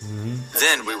Monday.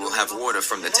 Then we will have water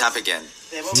from the tap again.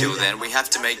 Till then, we have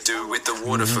to make do with the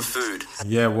water for food.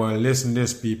 Yeah, well, listen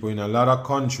this, people. In a lot of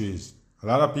countries, a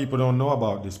lot of people don't know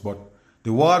about this, but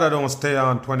the water don't stay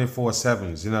on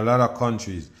 24/7 in a lot of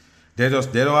countries. They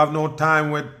don't have no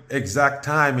time with exact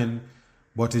timing,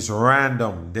 but it's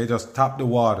random. They just tap the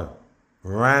water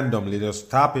randomly.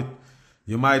 Just tap it.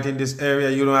 You might in this area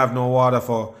you don't have no water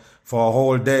for a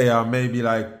whole day or maybe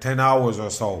like 10 hours or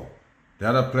so. The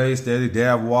other place they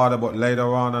have water, but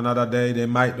later on another day they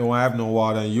might don't have no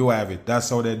water and you have it. That's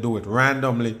how they do it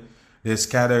randomly. They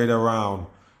scatter it around,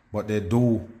 but they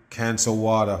do cancel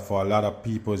water for a lot of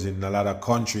people in a lot of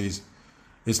countries.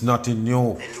 It's nothing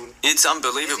new. It's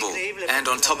unbelievable. And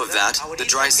on top of that, the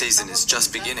dry season is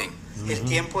just beginning.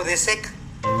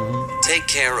 Take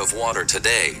care of water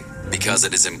today, because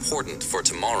it is important for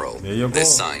tomorrow. There you go.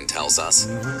 This sign tells us.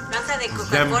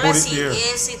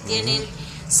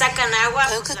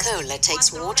 Coca-Cola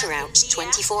takes water out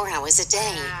 24 hours a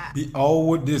day. How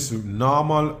would this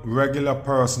normal, regular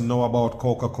person know about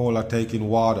Coca-Cola taking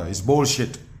water? It's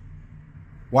bullshit.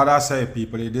 What I say,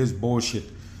 people, it is bullshit.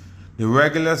 The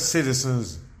regular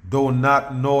citizens do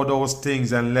not know those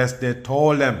things unless they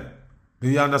told them. Do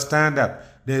you understand that?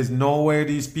 There's no way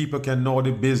these people can know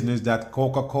the business that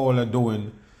Coca-Cola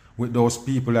doing with those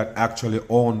people that actually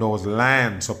own those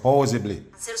lands, supposedly.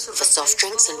 For soft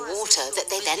drinks and water that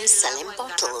they then sell in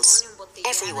bottles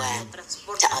everywhere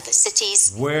to other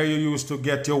cities. Where you used to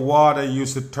get your water, you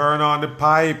used to turn on the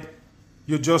pipe.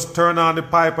 You just turn on the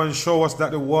pipe and show us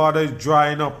that the water is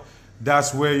drying up.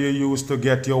 That's where you used to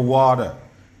get your water.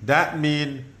 That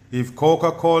means if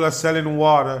Coca-Cola selling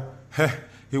water,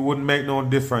 it wouldn't make no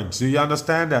difference. Do you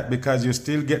understand that? Because you're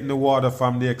still getting the water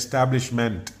from the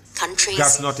establishment. Countries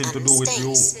That's nothing to do with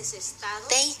you.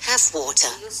 They have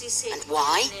water. And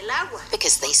why?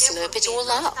 Because they slurp it all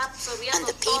up. And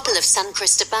the people of San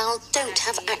Cristobal don't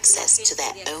have access to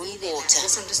their own water.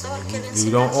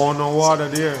 You don't own no water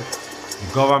there.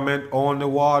 The government own the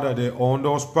water. They own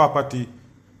those property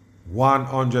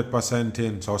 100%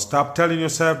 in. So stop telling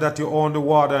yourself that you own the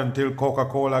water until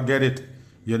Coca-Cola get it.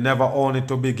 You never own it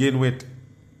to begin with.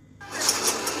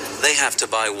 They have to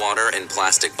buy water in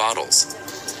plastic bottles.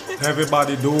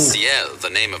 Everybody do. Ciel, the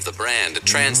name of the brand,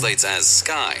 translates as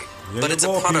sky, but it's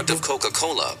a product of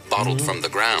Coca-Cola, bottled from the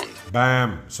ground.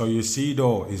 Bam. So you see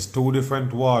though, it's two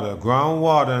different water,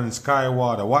 groundwater and sky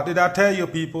water. What did I tell you,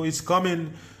 people? It's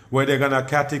coming where they're gonna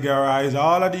categorize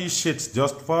all of these shits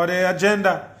just for their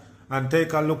agenda. And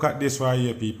take a look at this right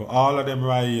here, people. All of them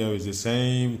right here is the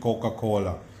same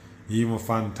Coca-Cola. Even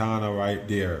Fantana right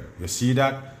there. You see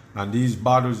that? And these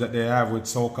bottles that they have with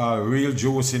so-called real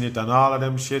juice in it and all of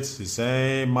them shits, the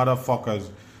same motherfuckers,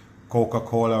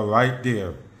 Coca-Cola right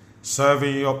there.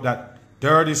 Serving you up that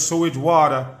dirty sewage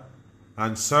water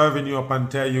and serving you up and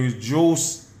tell you it's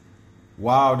juice.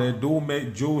 Wow, they do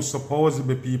make juice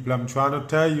supposedly, people. I'm trying to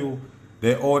tell you,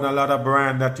 they own a lot of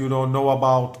brand that you don't know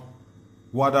about.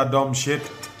 What a dumb shit.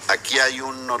 Aquí hay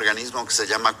un organismo que se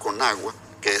llama Conagua.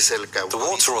 The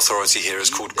water authority here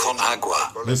is called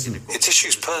Conagua. Listen. It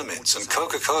issues permits, and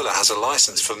Coca-Cola has a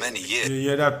license for many years. You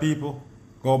hear that, people?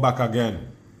 Go back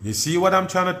again. You see what I'm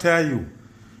trying to tell you?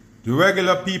 The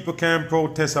regular people can't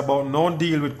protest about no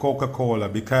deal with Coca-Cola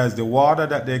because the water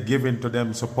that they're giving to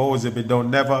them supposedly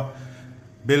don't never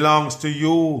belongs to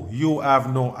you. You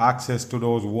have no access to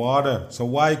those water. So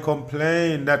why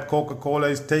complain that Coca-Cola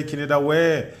is taking it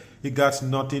away? It got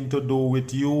nothing to do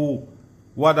with you.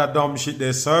 What a dumb shit.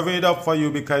 They're serving it up for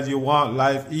you because you want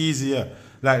life easier.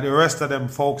 Like the rest of them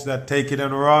folks that take it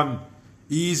and run.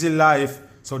 Easy life.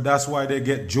 So that's why they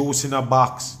get juice in a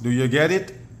box. Do you get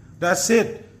it? That's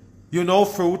it. You know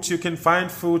fruits. You can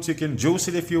find fruits. You can juice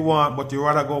it if you want. But you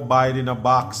rather go buy it in a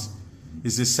box.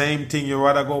 It's the same thing. You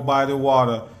rather go buy the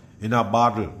water in a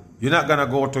bottle. You're not going to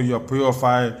go to your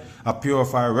purified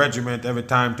regiment every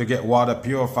time to get water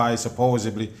purified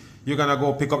supposedly. You're going to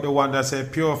go pick up the one that says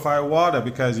purified water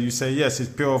because you say, yes,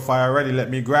 it's purified already, let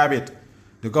me grab it.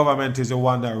 The government is the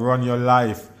one that run your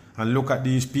life. And look at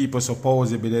these people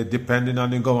supposedly, they're depending on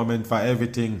the government for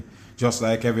everything, just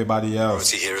like everybody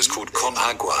else. The authority here is called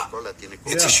Conagua.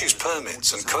 It issues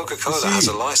permits, and Coca-Cola has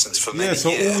a license for many years. So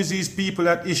who is these people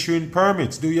that issuing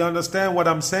permits? Do you understand what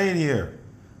I'm saying here?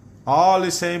 All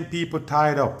the same people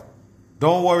tied up.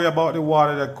 Don't worry about the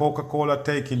water that Coca-Cola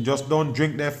taking. Just don't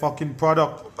drink their fucking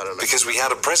product. Because we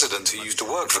had a president who used to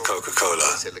work for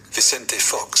Coca-Cola, Vicente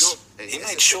Fox. He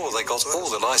made sure they got all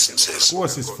the licenses. Of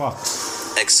course it's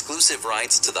Fox. Exclusive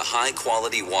rights to the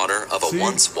high-quality water of a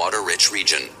once water-rich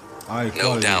region.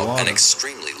 No doubt, an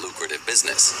extremely lucrative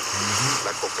business.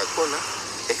 La Coca-Cola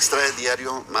extrae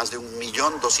diario más de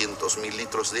 1.200.000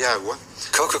 litros de agua.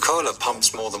 Coca-Cola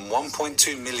pumps more than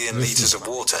 1.2 million liters of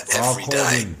water every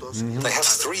day. They have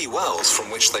 3 wells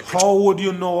from which they produce. How would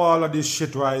you know all of this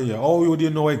shit right here? How would you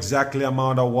know exactly the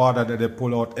amount of water that they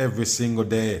pull out every single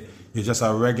day? You're just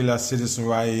a regular citizen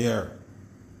right here.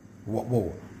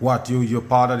 What, you're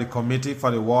part of the committee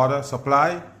for the water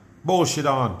supply? Bullshit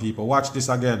on, people. Watch this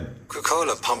again.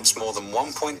 Coca-Cola pumps more than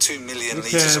 1.2 million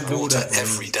liters of water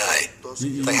every day.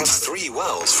 They have 3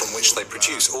 wells from which they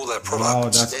produce all their products. Wow,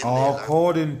 that's all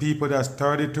coding, people. That's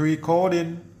 33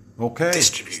 coding. Okay.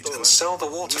 Distribute and sell the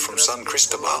water from San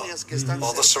Cristobal,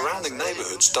 while the surrounding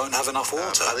neighborhoods don't have enough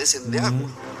water.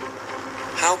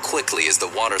 How quickly is the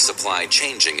water supply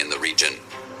changing in the region?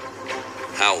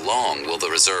 How long will the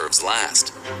reserves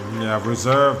last? Yeah,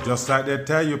 reserve, just like they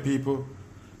tell you, people.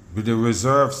 With the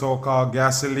reserve so-called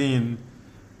gasoline,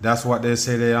 that's what they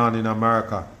say they on in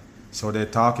America. So they're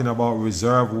talking about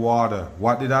reserve water.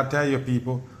 What did I tell you,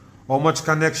 people? How much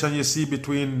connection you see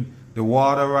between the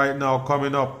water right now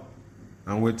coming up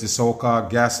and with the so-called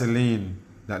gasoline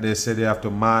that they say they have to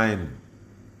mine.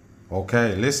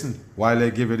 Okay, listen. While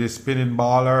they give you this spinning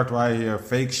ball earth right here,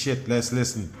 fake shit, let's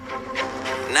listen.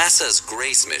 NASA's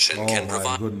GRACE mission can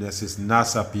provide... Oh my goodness, it's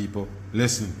NASA, people.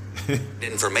 Listen.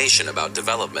 information about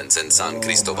developments in San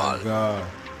Cristobal. Oh my God.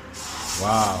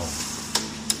 Wow.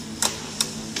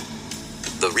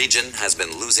 The region has been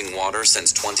losing water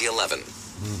since 2011,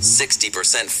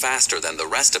 60% faster than the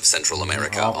rest of Central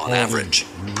America on average.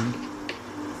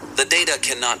 The data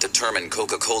cannot determine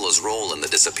Coca-Cola's role in the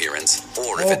disappearance,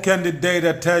 or if How can the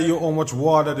data tell you how much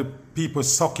water the people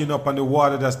sucking up and the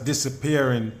water that's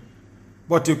disappearing,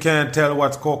 but you can't tell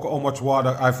how much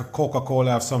water if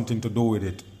Coca-Cola have something to do with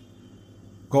it?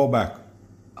 Go back.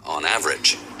 On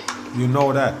average. You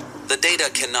know that. The data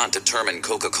cannot determine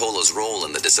Coca-Cola's role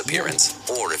in the disappearance,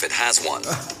 or if it has one.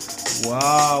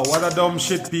 Wow, what a dumb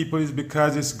shit, people, is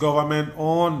because it's government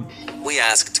owned. We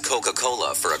asked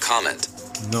Coca-Cola for a comment.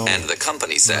 No. And the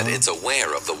company said it's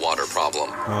aware of the water problem.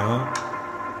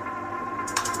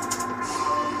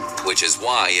 Which is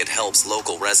why it helps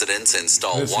local residents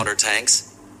install water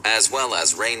tanks, as well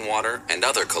as rainwater and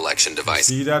other collection devices.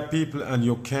 See that, people? And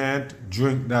you can't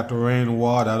drink that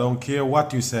rainwater. I don't care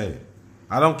what you say.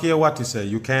 I don't care what you say.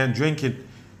 You can't drink it.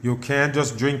 You can't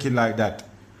just drink it like that.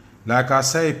 Like I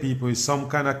say, people, it's some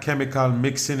kind of chemical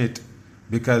mix in it,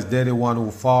 because they're the one who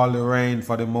fall the rain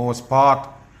for the most part.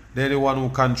 They're the one who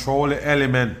control the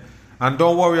element. And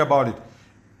don't worry about it.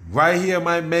 Right here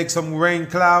might make some rain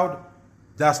cloud.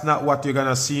 That's not what you're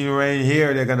gonna see in rain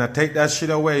here. They're gonna take that shit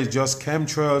away. It's just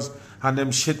chemtrails and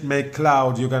them shit make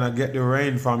clouds. You're gonna get the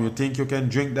rain from. You think you can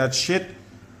drink that shit?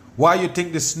 Why you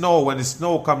think the snow, when the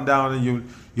snow come down and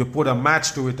you put a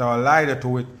match to it or a lighter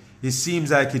to it, it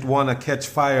seems like it wanna catch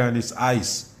fire and it's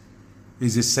ice.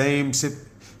 It's the same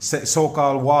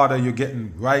so-called water you're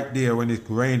getting right there when it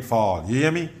rainfall. You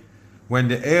hear me? When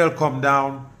the hail come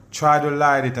down, try to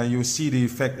light it and you see the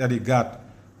effect that it got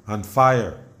on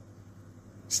fire.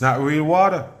 It's not real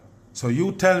water. So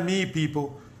you tell me,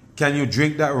 people, can you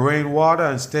drink that rainwater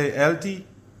and stay healthy?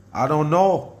 I don't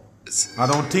know. I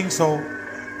don't think so.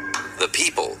 The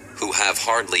people, who have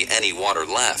hardly any water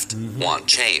left, want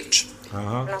change. We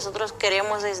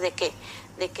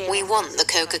want the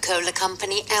Coca-Cola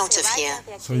company out of here.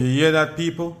 So you hear that,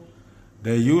 people?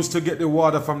 They used to get the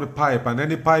water from the pipe, and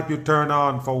any pipe you turn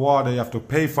on for water, you have to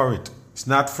pay for it. It's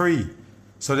not free.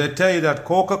 So they tell you that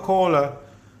Coca-Cola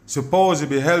supposed to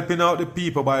be helping out the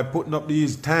people by putting up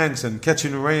these tanks and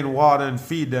catching rainwater and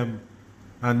feed them.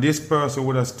 And this person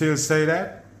would have still say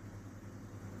that?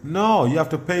 No, you have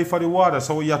to pay for the water.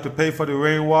 So you have to pay for the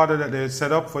rainwater that they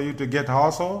set up for you to get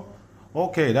also?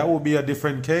 Okay, that would be a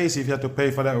different case if you have to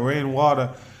pay for that rainwater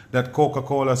that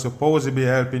Coca-Cola is supposed to be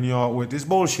helping you out with. It's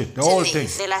bullshit, the whole thing.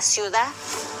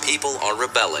 People are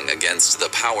rebelling against the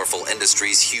powerful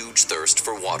industry's huge thirst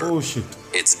for water. Bullshit.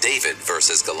 It's David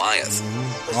versus Goliath.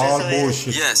 All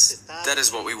bullshit. Yes, that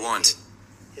is what we want.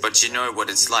 But you know what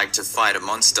it's like to fight a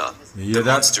monster. The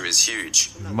monster is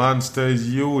huge. The monster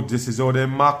is huge. This is how they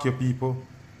mock you, people.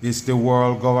 It's the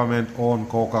world government-owned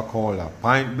Coca-Cola.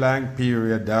 Point blank,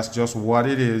 period. That's just what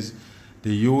it is.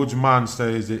 The huge monster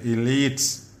is the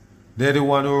elites. They're the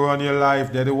one who run your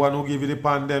life. They're the one who give you the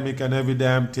pandemic and every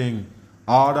damn thing.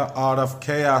 Out of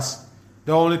chaos.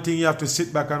 The only thing you have to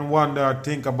sit back and wonder or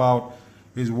think about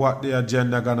is what the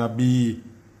agenda gonna be.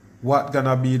 What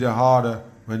gonna be the harder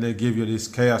when they give you this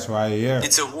chaos right here.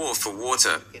 It's a war for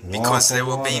water, because there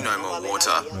will be no more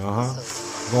water.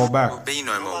 Go back. There will be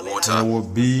no more water. There will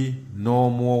be no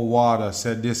more water,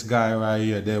 said this guy right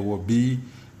here. There will be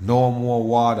no more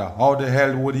water. How the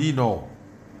hell would he know?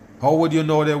 How would you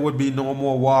know there would be no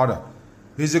more water?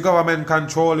 Is the government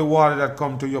control the water that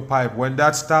come to your pipe? When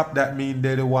that stop, that means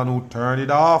they're the one who turn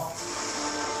it off.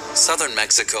 Southern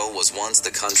Mexico was once the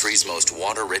country's most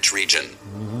water-rich region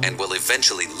and will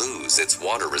eventually lose its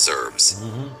water reserves.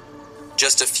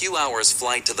 Just a few hours'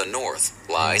 flight to the north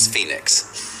lies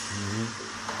Phoenix.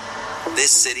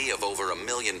 This city of over 1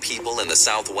 million people in the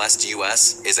southwest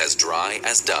U.S. is as dry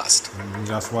as dust.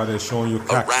 That's why they're showing you A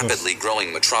cactus. rapidly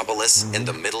growing metropolis in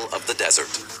the middle of the desert.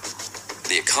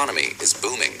 The economy is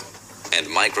booming, and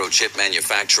microchip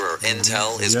manufacturer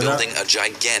Intel is building a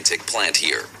gigantic plant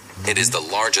here. It is the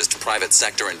largest private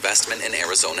sector investment in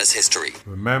Arizona's history.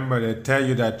 Remember, they tell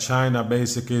you that China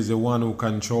basically is the one who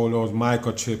control those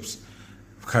microchips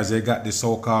because they got the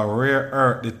so-called rare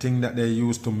earth, the thing that they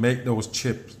use to make those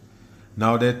chips.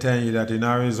 Now they're telling you that in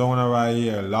Arizona right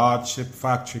here, a large chip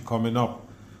factory coming up,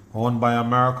 owned by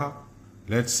America.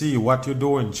 Let's see what you're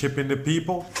doing, chipping the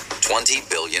people. $20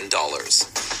 billion.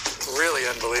 Really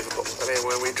unbelievable. I mean,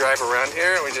 when we drive around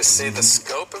here and we just see the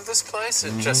scope of this place,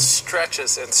 it just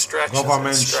stretches and stretches Government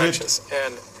and stretches.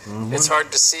 And it's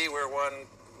hard to see where one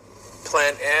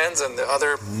plant ends and the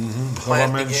other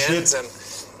plant Government begins. shit. And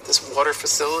this water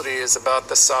facility is about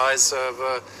the size of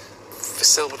a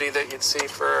facility that you'd see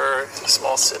for a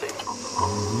small city.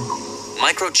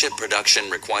 Microchip production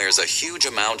requires a huge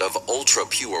amount of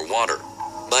ultra-pure water.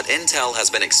 But Intel has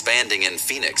been expanding in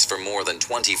Phoenix for more than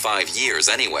 25 years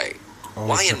anyway.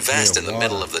 Why invest in the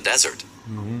middle of the desert?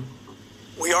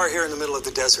 We are here in the middle of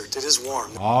the desert. It is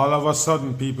warm. All of a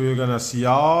sudden, people, you're going to see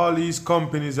all these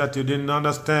companies that you didn't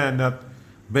understand that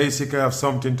basically have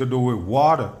something to do with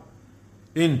water.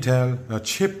 Intel, a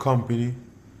chip company,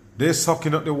 they're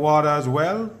sucking up the water as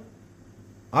well.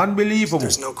 Unbelievable.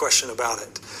 There's no question about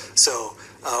it. So,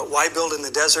 why build in the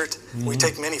desert? We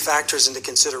take many factors into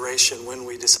consideration when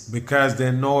we decide. Because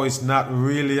they know it's not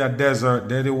really a desert.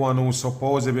 They're the one who's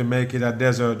supposed to be making a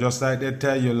desert. Just like they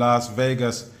tell you Las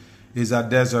Vegas is a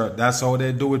desert. That's how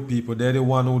they do it, people. They're the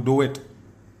one who do it.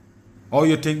 Or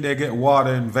you think they get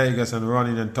water in Vegas and run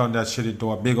in and turn that shit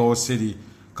into a big old city,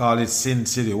 call it Sin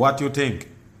City. What you think?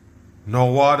 No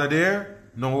water there?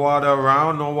 No water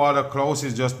around? No water close?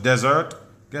 It's just desert?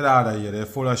 Get out of here. They're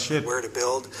full of shit. Where to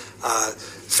build.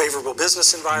 Favorable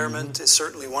business environment is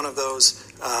certainly one of those.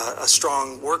 A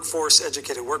strong workforce,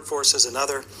 educated workforce is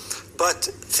another. But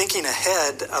thinking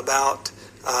ahead about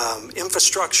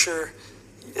infrastructure,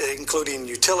 including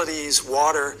utilities,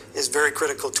 water, is very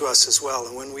critical to us as well.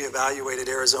 And when we evaluated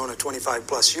Arizona 25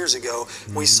 plus years ago,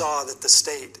 we saw that the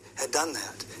state had done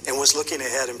that and was looking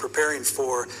ahead and preparing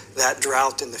for that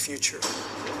drought in the future.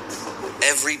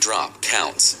 Every drop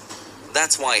counts.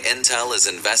 That's why Intel is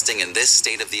investing in this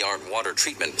state-of-the-art water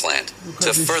treatment plant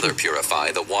to further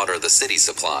purify the water the city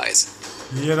supplies.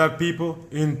 You hear that, people?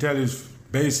 Intel is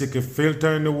basically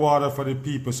filtering the water for the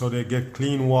people so they get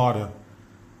clean water.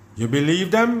 You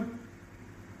believe them?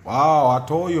 Wow, I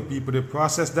told you, people, the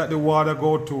process that the water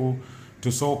go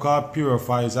to so-called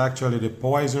purify is actually the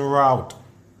poison route.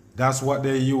 That's what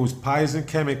they use, poison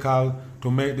chemical,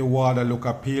 to make the water look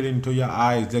appealing to your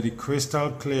eyes. They're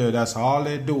crystal clear. That's all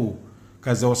they do.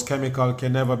 Because those chemicals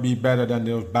can never be better than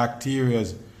those bacteria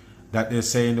that they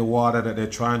say in the water that they're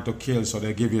trying to kill, so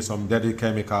they give you some deadly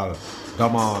chemical.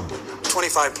 Come on.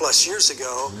 25 plus years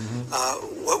ago,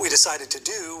 what we decided to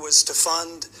do was to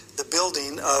fund the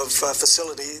building of a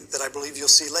facility that I believe you'll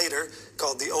see later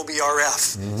called the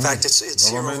OBRF. In fact, it's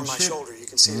here over my shoulder. You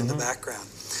can see it in the background.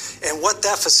 And what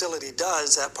that facility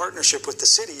does, that partnership with the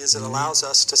city, is it allows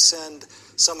us to send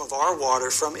some of our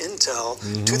water from Intel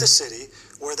to the city,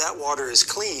 where that water is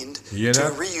cleaned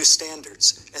to reuse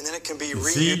standards. And then it can be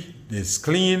reused. See, it's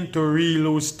clean to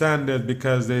reuse standard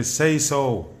because they say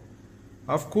so.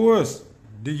 Of course,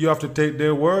 you have to take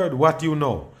their word. What do you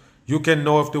know? You can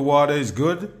know if the water is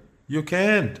good? You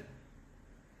can't.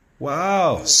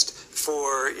 Wow.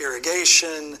 For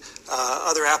irrigation,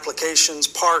 other applications,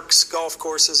 parks, golf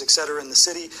courses, etc. in the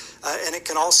city. And it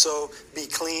can also be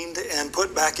cleaned and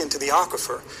put back into the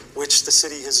aquifer, which the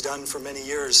city has done for many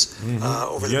years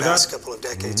over the past couple of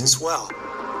decades as well.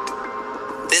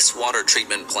 This water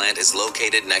treatment plant is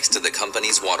located next to the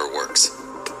company's waterworks.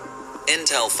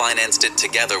 Intel financed it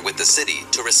together with the city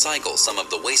to recycle some of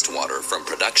the wastewater from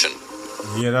production.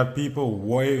 Yeah, that people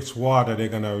wastewater, they're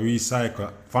going to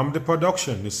recycle. From the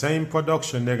production, the same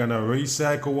production, they're going to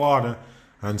recycle water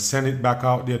and send it back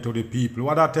out there to the people.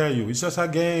 What I tell you, it's just a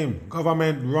game.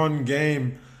 Government run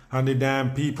game on the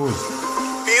damn people.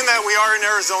 Being that we are in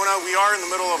Arizona, we are in the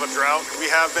middle of a drought. We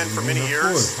have been for many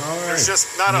years. There's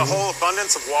just not a whole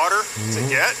abundance of water to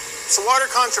get. So water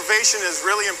conservation is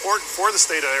really important for the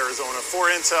state of Arizona, for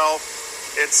Intel,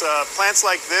 It's plants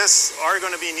like this are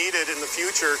going to be needed in the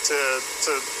future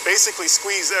to basically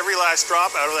squeeze every last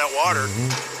drop out of that water.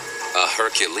 A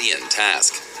Herculean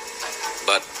task.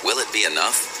 But will it be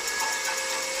enough?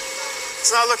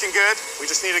 It's not looking good. We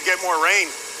just need to get more rain.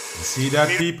 You see that,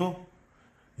 people?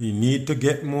 You need to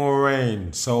get more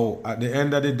rain. So at the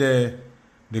end of the day,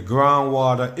 the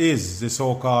groundwater is the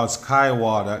so-called sky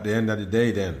water at the end of the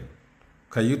day then.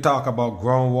 Because you talk about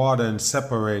groundwater and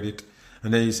separate it,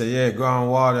 and then you say, yeah,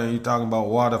 groundwater, and you're talking about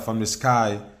water from the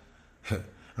sky.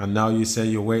 And now you say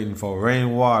you're waiting for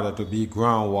rainwater to be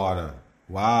groundwater.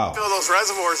 Wow. Fill those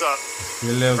reservoirs up,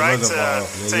 right,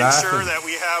 to ensure that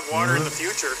we have water in the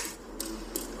future.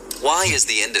 Why is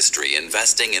the industry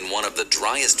investing in one of the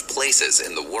driest places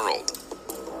in the world?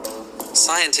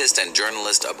 Scientist and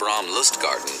journalist Abram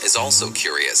Lustgarten is also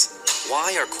curious.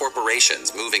 Why are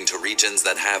corporations moving to regions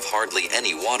that have hardly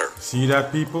any water? See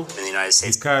that, people? In the United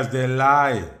States. Because they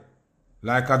lie.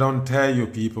 Like I don't tell you,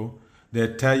 people. They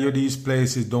tell you these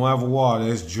places don't have water,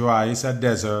 it's dry, it's a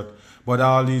desert. But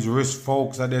all these rich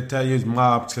folks that they tell you is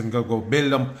mobs can go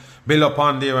build up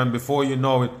on there, and before you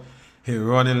know it, it's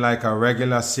running like a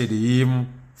regular city,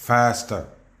 even faster.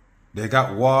 They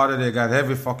got water, they got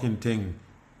every fucking thing.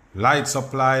 Light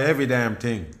supply, every damn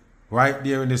thing. Right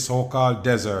there in the so-called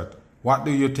desert. What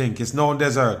do you think? It's no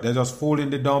desert. They're just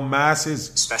fooling the dumb masses.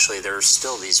 Especially, there's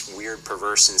still these weird,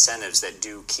 perverse incentives that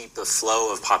do keep the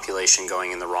flow of population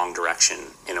going in the wrong direction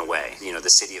in a way. You know, the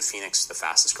city of Phoenix, the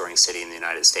fastest growing city in the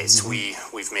United States.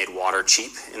 We've made water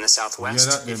cheap in the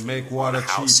Southwest. Yeah, they make water cheap.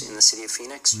 If you own a house in the city of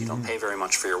Phoenix, you don't pay very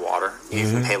much for your water. You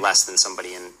even pay less than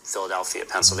somebody in Philadelphia,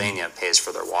 Pennsylvania pays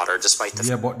for their water, despite the...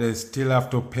 Yeah, but they still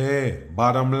have to pay.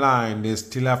 Bottom line, they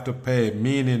still have to pay,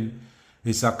 meaning...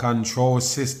 It's a control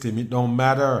system. It don't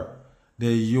matter.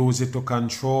 They use it to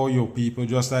control you, people.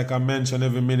 Just like I mentioned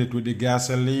every minute with the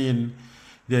gasoline.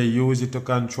 They use it to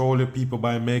control the people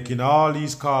by making all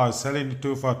these cars, selling it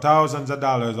to for thousands of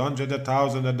dollars, hundreds of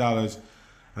thousands of dollars.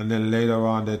 And then later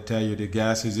on they tell you the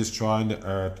gas is destroying the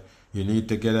earth. You need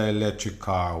to get an electric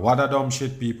car. What a dumb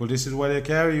shit, people. This is where they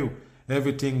carry you.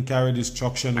 Everything carry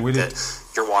destruction with it.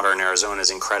 Your water in Arizona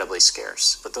is incredibly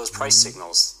scarce, but those price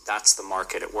signals, that's the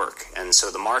market at work. And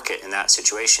so the market in that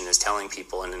situation is telling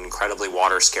people in an incredibly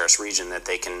water scarce region that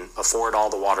they can afford all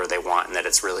the water they want and that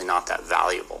it's really not that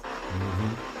valuable.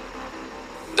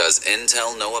 Does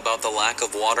Intel know about the lack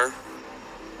of water?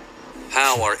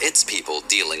 How are its people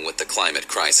dealing with the climate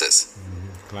crisis?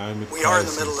 We are in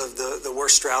the middle of the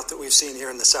worst drought that we've seen here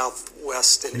in the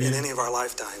Southwest in any of our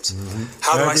lifetimes.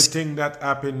 Everything that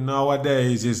happened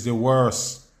nowadays is the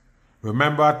worst.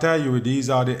 Remember, I tell you, these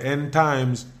are the end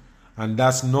times, and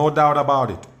that's no doubt about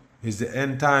it. It's the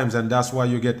end times, and that's why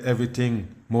you get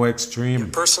everything more extreme.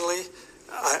 Personally,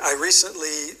 I recently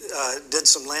did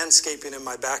some landscaping in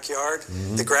my backyard.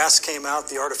 The grass came out,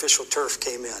 the artificial turf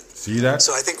came in. See that?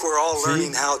 So I think we're all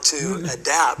learning how to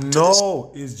adapt.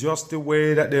 No, it's just the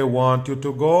way that they want you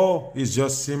to go. It's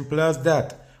just simple as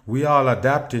that. We all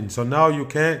adapting. So now you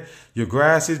can't, your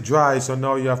grass is dry, so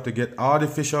now you have to get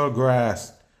artificial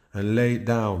grass and lay it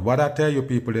down. What I tell you,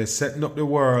 people, they're setting up the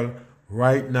world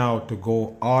right now to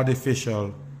go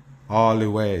artificial all the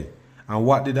way. And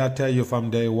what did I tell you from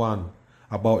day one?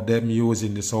 About them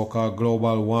using the so-called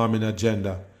global warming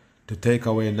agenda to take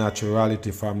away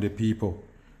naturality from the people.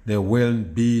 There will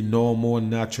be no more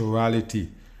naturality.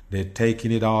 They're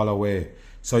taking it all away.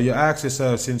 So you ask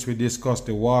yourself, since we discussed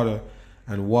the water,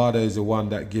 and water is the one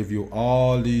that gives you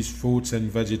all these fruits and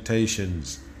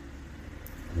vegetations,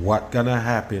 what gonna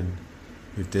happen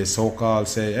if they so-called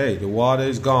say, hey, the water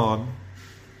is gone?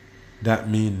 That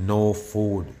means no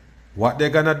food. What they're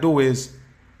gonna do is,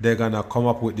 they're going to come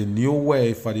up with the new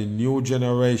way for the new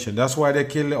generation. That's why they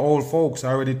kill the old folks.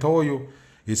 I already told you.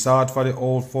 It's hard for the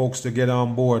old folks to get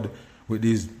on board with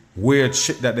these weird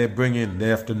shit that they bring in. They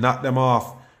have to knock them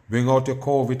off, bring out your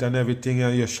COVID and everything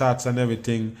and your shots and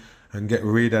everything and get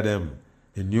rid of them.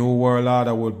 The new world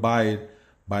order will buy it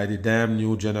by the damn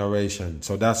new generation.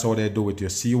 So that's how they do it. You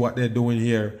see what they're doing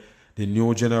here? The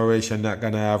new generation not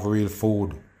going to have real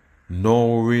food.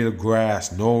 No real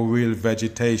grass, no real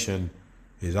vegetation.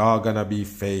 It's all gonna be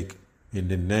fake in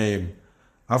the name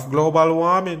of global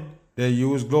warming. They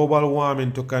use global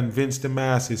warming to convince the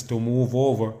masses to move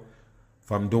over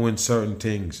from doing certain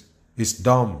things. It's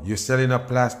dumb. You're selling a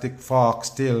plastic fork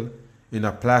still in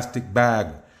a plastic bag.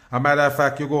 As a matter of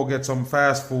fact, you go get some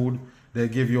fast food, they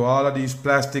give you all of these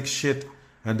plastic shit,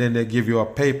 and then they give you a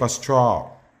paper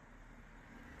straw.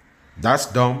 That's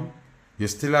dumb. You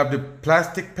still have the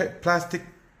plastic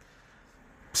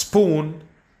spoon,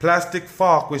 plastic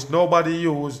fork which nobody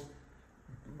use,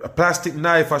 a plastic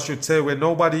knife I should say where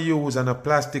nobody use, and a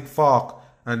plastic fork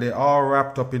and they're all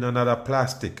wrapped up in another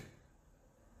plastic.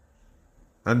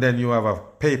 And then you have a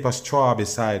paper straw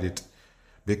beside it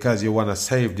because you want to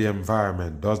save the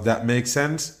environment. Does that make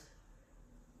sense?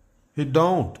 It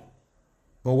don't.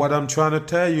 But what I'm trying to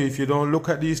tell you, if you don't look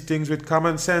at these things with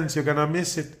common sense, you're going to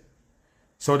miss it.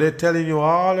 So they're telling you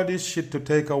all of this shit to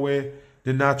take away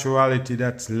the naturality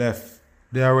that's left.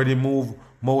 They already moved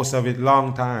most of it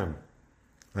long time.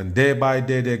 And day by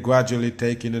day, they're gradually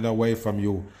taking it away from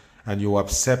you. And you're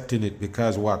accepting it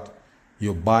because what?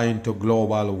 You're buying to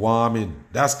global warming.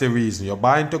 That's the reason. You're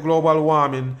buying to global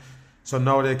warming. So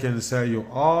now they can sell you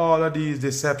all of these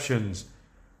deceptions.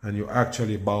 And you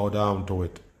actually bow down to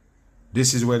it.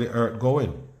 This is where the earth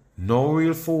going. No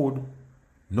real food.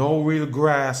 No real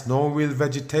grass. No real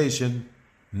vegetation.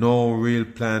 No real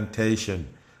plantation.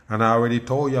 And I already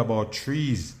told you about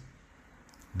trees.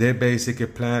 They basically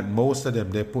plant, most of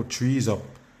them, they put trees up.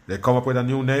 They come up with a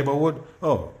new neighborhood.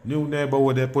 Oh, new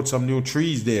neighborhood, they put some new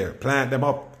trees there. Plant them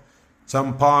up.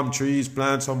 Some palm trees,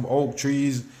 plant some oak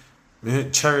trees,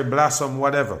 cherry blossom,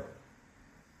 whatever.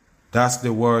 That's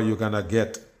the world you're going to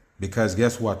get. Because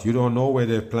guess what? You don't know where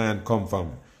the plant come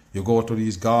from. You go to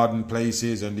these garden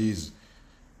places and these,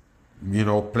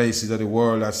 places of the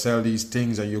world that sell these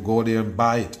things and you go there and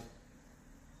buy it.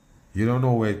 You don't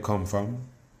know where it come from.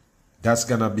 That's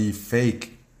going to be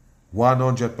fake.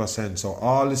 100%. So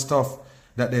all the stuff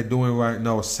that they're doing right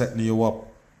now is setting you up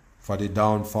for the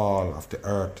downfall of the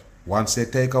earth. Once they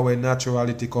take away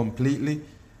naturality completely,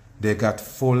 they got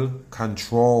full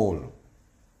control.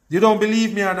 You don't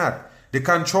believe me or not? The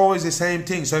control is the same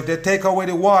thing. So if they take away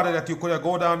the water that you could have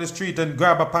go down the street and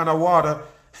grab a pan of water,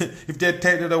 if they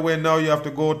take it away now, you have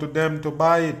to go to them to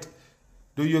buy it.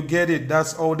 Do you get it?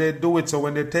 That's how they do it. So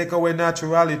when they take away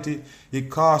naturality, it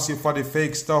costs you for the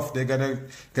fake stuff. They're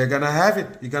gonna have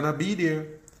it. You're gonna be there.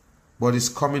 But it's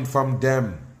coming from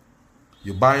them.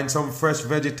 You're buying some fresh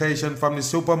vegetation from the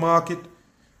supermarket.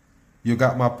 You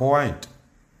got my point.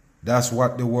 That's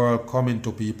what the world coming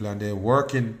to people, and they're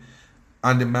working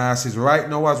on the masses right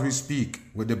now as we speak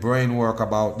with the brain work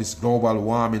about this global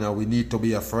warming, and we need to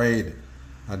be afraid.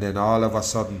 And then all of a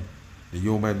sudden, the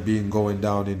human being going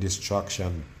down in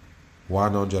destruction.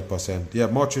 100%. Yeah,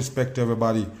 much respect to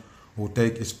everybody who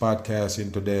take this podcast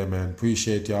in today, man.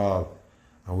 Appreciate y'all.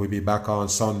 And we'll be back on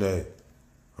Sunday.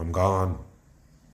 I'm gone.